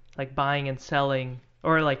like buying and selling,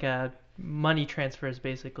 or like money transfers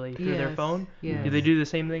basically through their Yes, phone. yes. Do they do the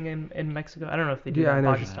same thing in Mexico? I don't know if they do Yeah, that I in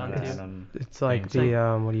know. Pakistan I too. don't It's like think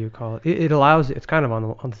the, what do you call it? It allows, it's kind of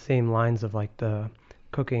on the same lines of like the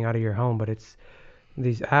cooking out of your home, but it's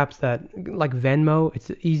these apps that, like Venmo, it's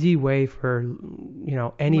an easy way for,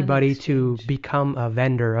 anybody to exchange. become a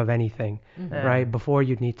vendor of anything. Yeah. Right? Before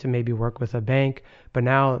you'd need to maybe work with a bank, but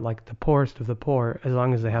now like the poorest of the poor, as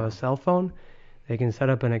long as they have a cell phone, they can set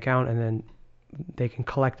up an account and then they can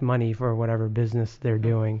collect money for whatever business they're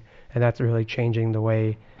doing, and that's really changing the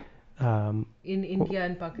way. In India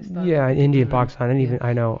and Pakistan. Yeah, in India and particularly. Pakistan, and even Yeah.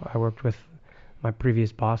 I know I worked with my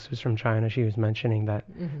previous boss who's from China. She was mentioning that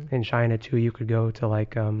in China too, you could go to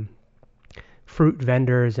like fruit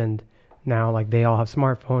vendors, and now like they all have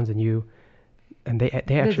smartphones, and they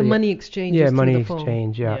There's actually a money exchange. yeah, through money the phone.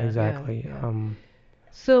 exchange, yeah, Yeah. exactly. Yeah.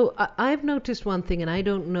 So I've noticed one thing, and I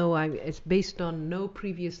don't know. It's based on no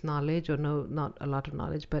previous knowledge or not a lot of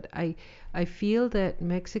knowledge, but I feel that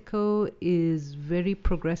Mexico is very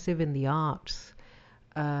progressive in the arts,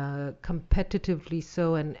 competitively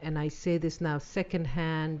so. And I say this now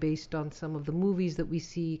secondhand, based on some of the movies that we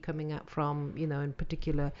see coming out from, in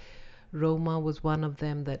particular, Roma was one of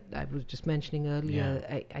them that I was just mentioning earlier.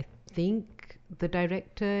 I think the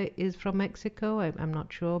director is from Mexico. I'm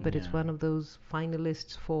not sure, but it's Yeah. one of those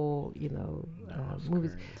finalists for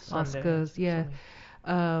movies, Oscars. Oscars. Yeah.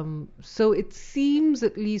 Something. So it seems,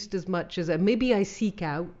 at least as much as maybe I seek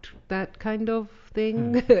out that kind of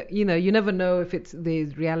thing. You never know if it's the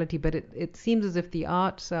reality, but it seems as if the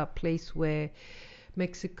arts are a place where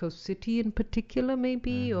Mexico City in particular,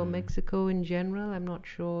 maybe, or Mexico in general, I'm not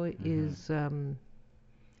sure, is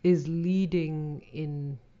leading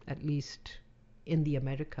in, at least in the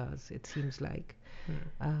Americas, it seems like.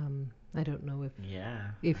 I don't know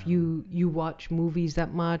if you watch movies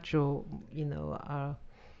that much, or are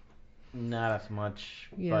Not as much,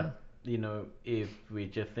 Yeah. but if we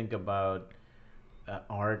just think about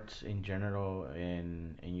art in general,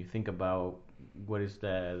 and you think about what is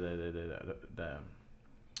the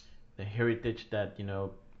heritage that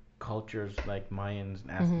cultures like Mayans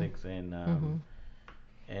and Aztecs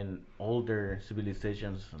and older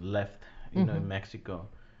civilizations left, in Mexico.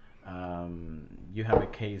 You have a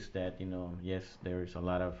case that yes, there is a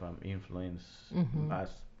lot of influence as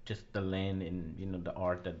just the land and the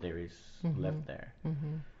art that there is left there.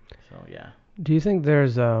 So yeah. Do you think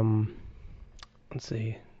there's let's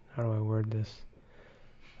see, how do I word this?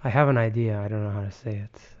 I have an idea. I don't know how to say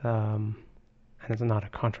it. And it's not a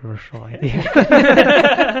controversial idea.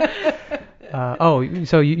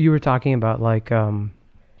 So you were talking about like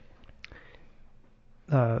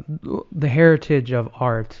the heritage of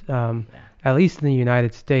art, at least in the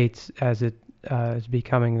United States, as it is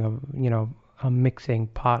becoming a mixing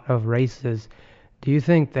pot of races. Do you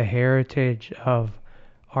think the heritage of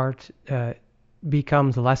art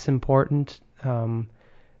becomes less important,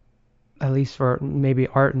 at least for maybe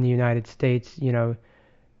art in the United States?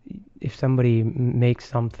 If somebody makes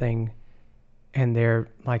something and they're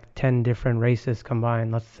like 10 different races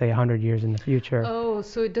combined, let's say 100 years in the future. Oh,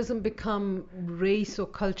 so it doesn't become race or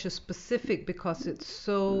culture specific because it's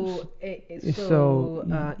so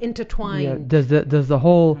intertwined. Yeah, does the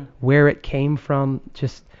whole where it came from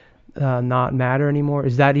just not matter anymore?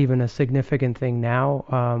 Is that even a significant thing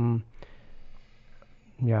now?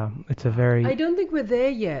 Yeah, it's a very. I don't think we're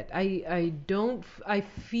there yet. I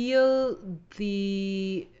feel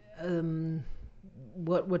the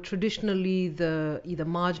what were traditionally the either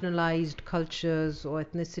marginalized cultures or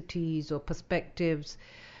ethnicities or perspectives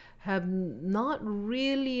have not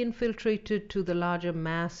really infiltrated to the larger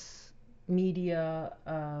mass media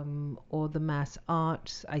or the mass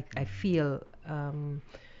arts. I feel,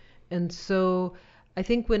 and so I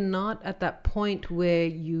think we're not at that point where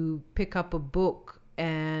you pick up a book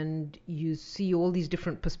and you see all these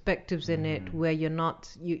different perspectives in it, where you're not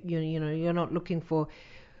you're not looking for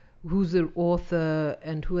who's the author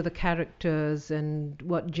and who are the characters and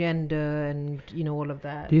what gender and all of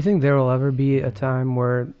that. Do you think there will ever be a time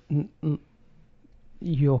where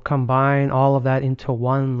you'll combine all of that into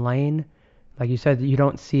one lane? Like you said, you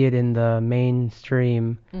don't see it in the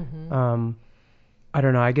mainstream. I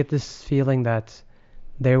don't know. I get this feeling that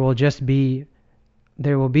there will be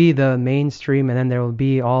the mainstream, and then there will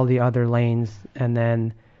be all the other lanes, and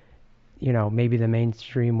then maybe the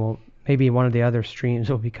mainstream will, maybe one of the other streams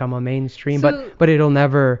will become a mainstream, but it'll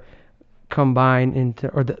never combine into,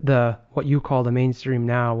 or the what you call the mainstream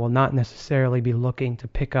now will not necessarily be looking to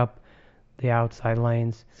pick up the outside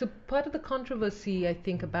lanes. So part of the controversy, I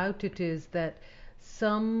think, about it is that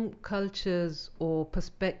some cultures or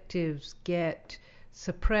perspectives get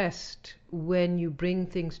suppressed when you bring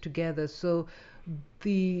things together. So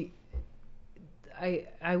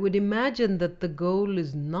I would imagine that the goal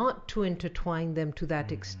is not to intertwine them to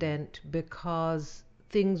that extent, because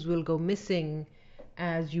things will go missing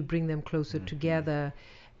as you bring them closer together.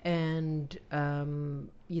 And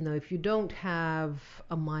if you don't have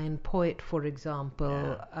a Mayan poet, for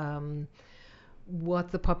example,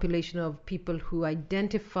 what's the population of people who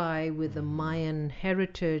identify with the Mayan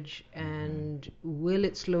heritage, and will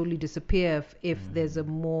it slowly disappear if there's a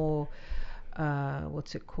more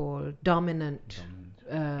dominant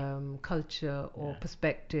culture or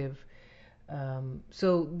perspective?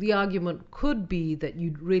 So the argument could be that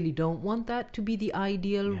you really don't want that to be the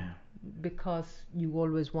ideal, because you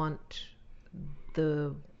always want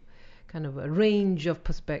the kind of a range of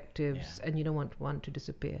perspectives, and you don't want one to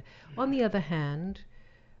disappear. On the other hand,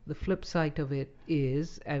 the flip side of it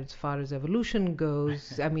is, as far as evolution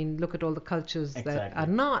goes, I mean, look at all the cultures that are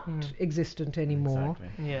not existent anymore.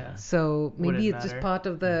 Yeah. So maybe Wouldn't it's just matter. part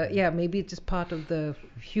of the maybe it's just part of the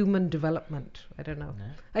human development. I don't know.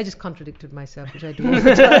 I just contradicted myself, which I do all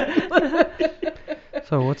the time.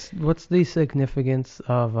 So what's the significance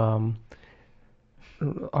of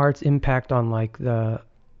art's impact on like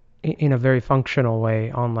in a very functional way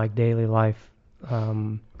on like daily life?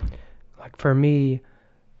 Like for me,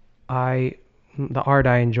 the art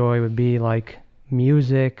I enjoy would be like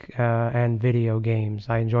music and video games.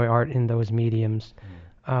 I enjoy art in those mediums,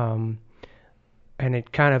 and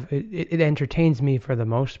it kind of it entertains me for the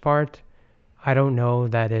most part. I don't know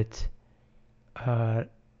that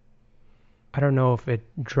I don't know if it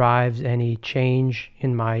drives any change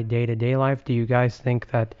in my day-to-day life. Do you guys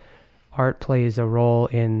think that art plays a role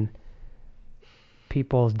in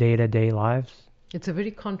people's day-to-day lives? It's a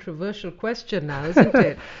very controversial question now, isn't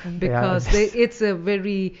it? Because it's a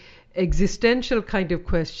very existential kind of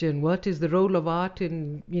question. What is the role of art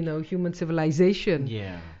in human civilization?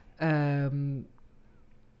 Yeah. And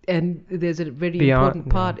there's a very Beyond, important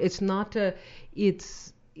part. It's not and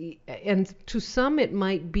to some it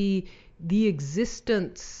might be the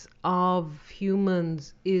existence of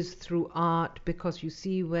humans is through art, because you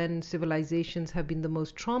see, when civilizations have been the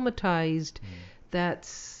most traumatized,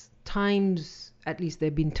 that's times, at least there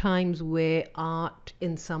have been times where art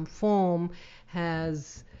in some form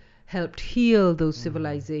has helped heal those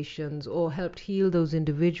civilizations or helped heal those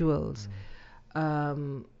individuals.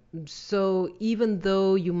 So even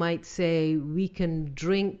though you might say we can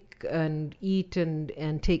drink and eat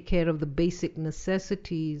and take care of the basic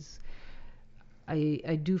necessities,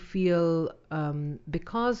 I do feel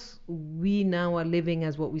because we now are living,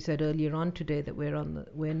 as what we said earlier on today, that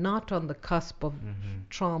we're not on the cusp of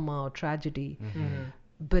trauma or tragedy.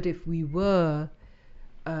 But if we were,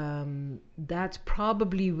 that's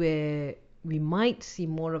probably where we might see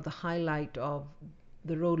more of the highlight of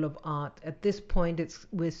the role of art. At this point,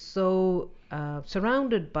 we're so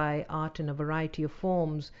surrounded by art in a variety of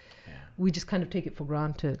forms, we just kind of take it for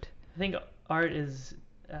granted. I think art is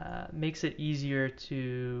makes it easier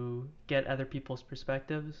to get other people's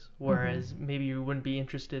perspectives, whereas maybe you wouldn't be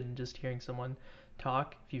interested in just hearing someone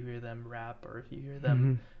talk if you hear them rap, or if you hear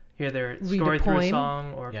them hear their Read a story through a poem.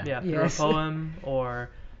 song, or Yeah. through Yes. a poem, or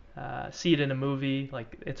see it in a movie.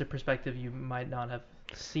 Like, it's a perspective you might not have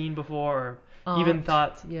seen before, or even Art,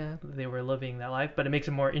 thought yeah. they were living that life, but it makes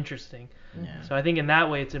it more interesting. Yeah. So I think in that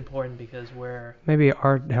way it's important, because we're Maybe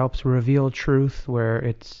art helps reveal truth where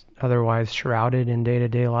it's otherwise shrouded in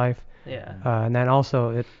day-to-day life. And then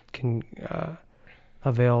also it can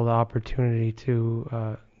avail the opportunity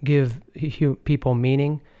to give people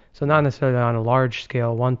meaning. So not necessarily on a large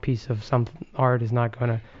scale. One piece of some art is not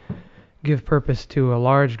going to give purpose to a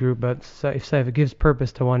large group, but if it gives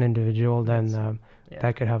purpose to one individual, then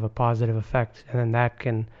that could have a positive effect, and then that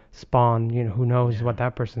can spawn, who knows what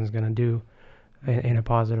that person's going to do in a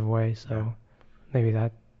positive way. So maybe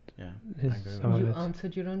that is I agree some with of You it.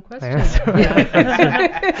 answered your own I question. answered.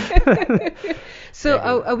 So Yeah,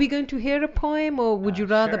 good. are we going to hear a poem, or would you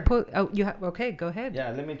rather sure. okay, go ahead.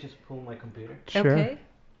 Yeah, let me just pull my computer. Sure. Okay.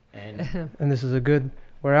 And And this is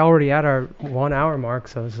we're already at our 1 hour mark,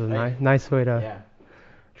 so this is a Right. nice way to. yeah.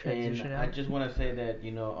 transition And out. I just want to say that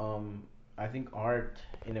I think art,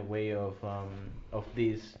 in a way of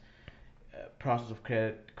this process of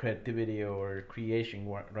creativity or creation,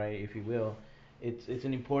 right, if you will, it's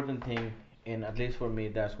an important thing, and at least for me,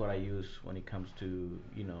 that's what I use when it comes to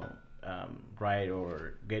write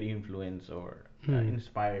or get influence or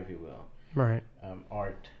inspire, if you will, Right.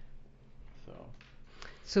 art. So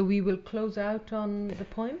So we will close out on the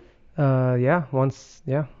poem. Yeah.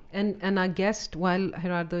 And our guest, while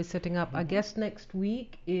Gerardo is setting up, our guest next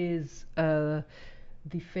week is the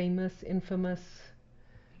famous, infamous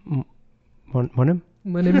Munim?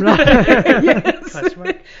 Munim Rana. Yes. Question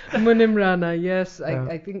mark? Munim Rana, yes, Yeah.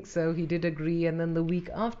 I think so. He did agree. And then the week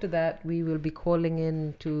after that, we will be calling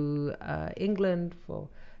in to England for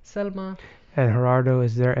Selma. And Gerardo,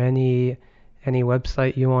 is there any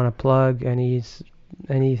website you want to plug?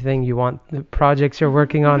 Anything you want, the projects you're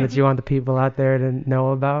working on that you want the people out there to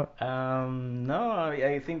know about? no,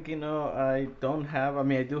 I think I don't have. I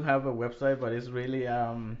mean, I do have a website, but it's really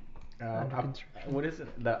what is it?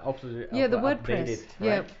 The opposite. Yeah, the updated, WordPress. right?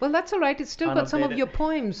 Yeah, well, that's all right. It's still got some of Unupdated. your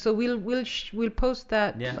poems, so we'll post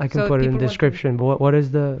that. Yeah. I can So put it in people want to- description. But what is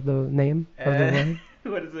the name of the one?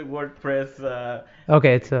 What is it? WordPress?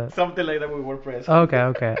 Okay, it's a. Something like that with WordPress.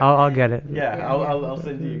 Okay. I'll get it. Yeah, Yeah, I'll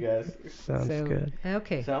send you guys. Sounds So, good.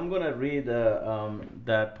 Okay. So I'm gonna read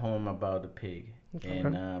that poem about the pig. Okay.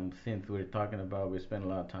 And since we spent a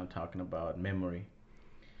lot of time talking about memory.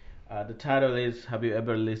 The title is, Have you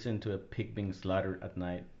ever listened to a pig being slaughtered at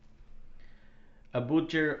night? A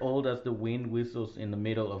butcher old as the wind whistles in the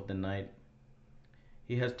middle of the night.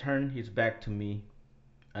 He has turned his back to me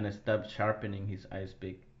and stopped sharpening his ice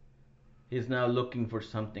pick. He is now looking for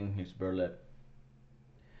something in his burlap.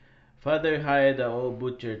 Father hired the old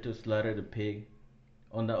butcher to slaughter the pig.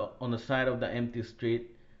 On the side of the empty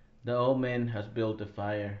street, the old man has built a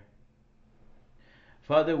fire.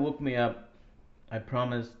 Father woke me up. I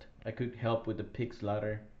promised I could help with the pig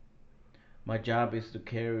slaughter. My job is to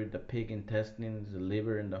carry the pig intestines, the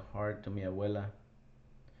liver, and the heart to mi abuela.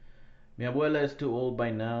 Mi abuela is too old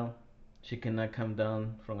by now. She cannot come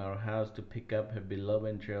down from our house to pick up her beloved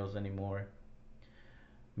entrails anymore.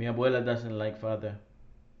 Mi abuela doesn't like father.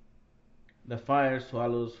 The fire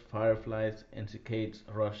swallows, fireflies, and cicadas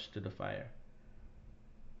rush to the fire.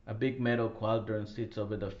 A big metal cauldron sits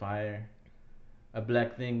over the fire, a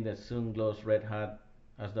black thing that soon glows red hot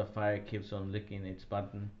as the fire keeps on licking its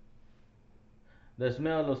button. The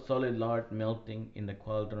smell of solid lard melting in the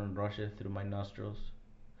cauldron rushes through my nostrils.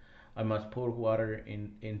 I must pour water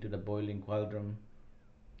into the boiling cauldron.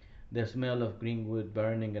 The smell of green wood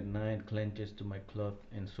burning at night clenches to my cloth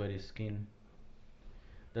and sweaty skin.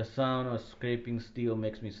 The sound of scraping steel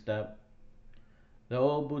makes me stop. The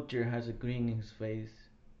old butcher has a grin in his face.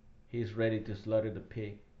 He is ready to slaughter the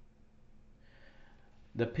pig.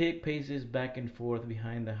 The pig paces back and forth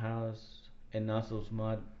behind the house and nuzzles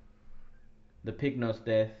mud. The pig knows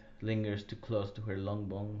death lingers too close to her long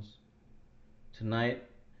bones. Tonight,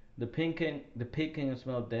 the pig can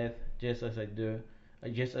smell death just as I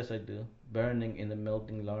do, burning in the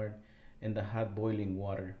melting lard and the hot boiling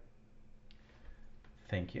water.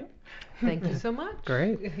 Thank you. Thank you so much.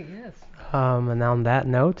 Great. Yes. And on that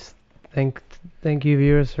note, thank you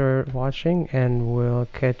viewers for watching, and we'll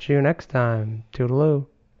catch you next time. Toodaloo.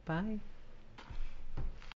 Bye.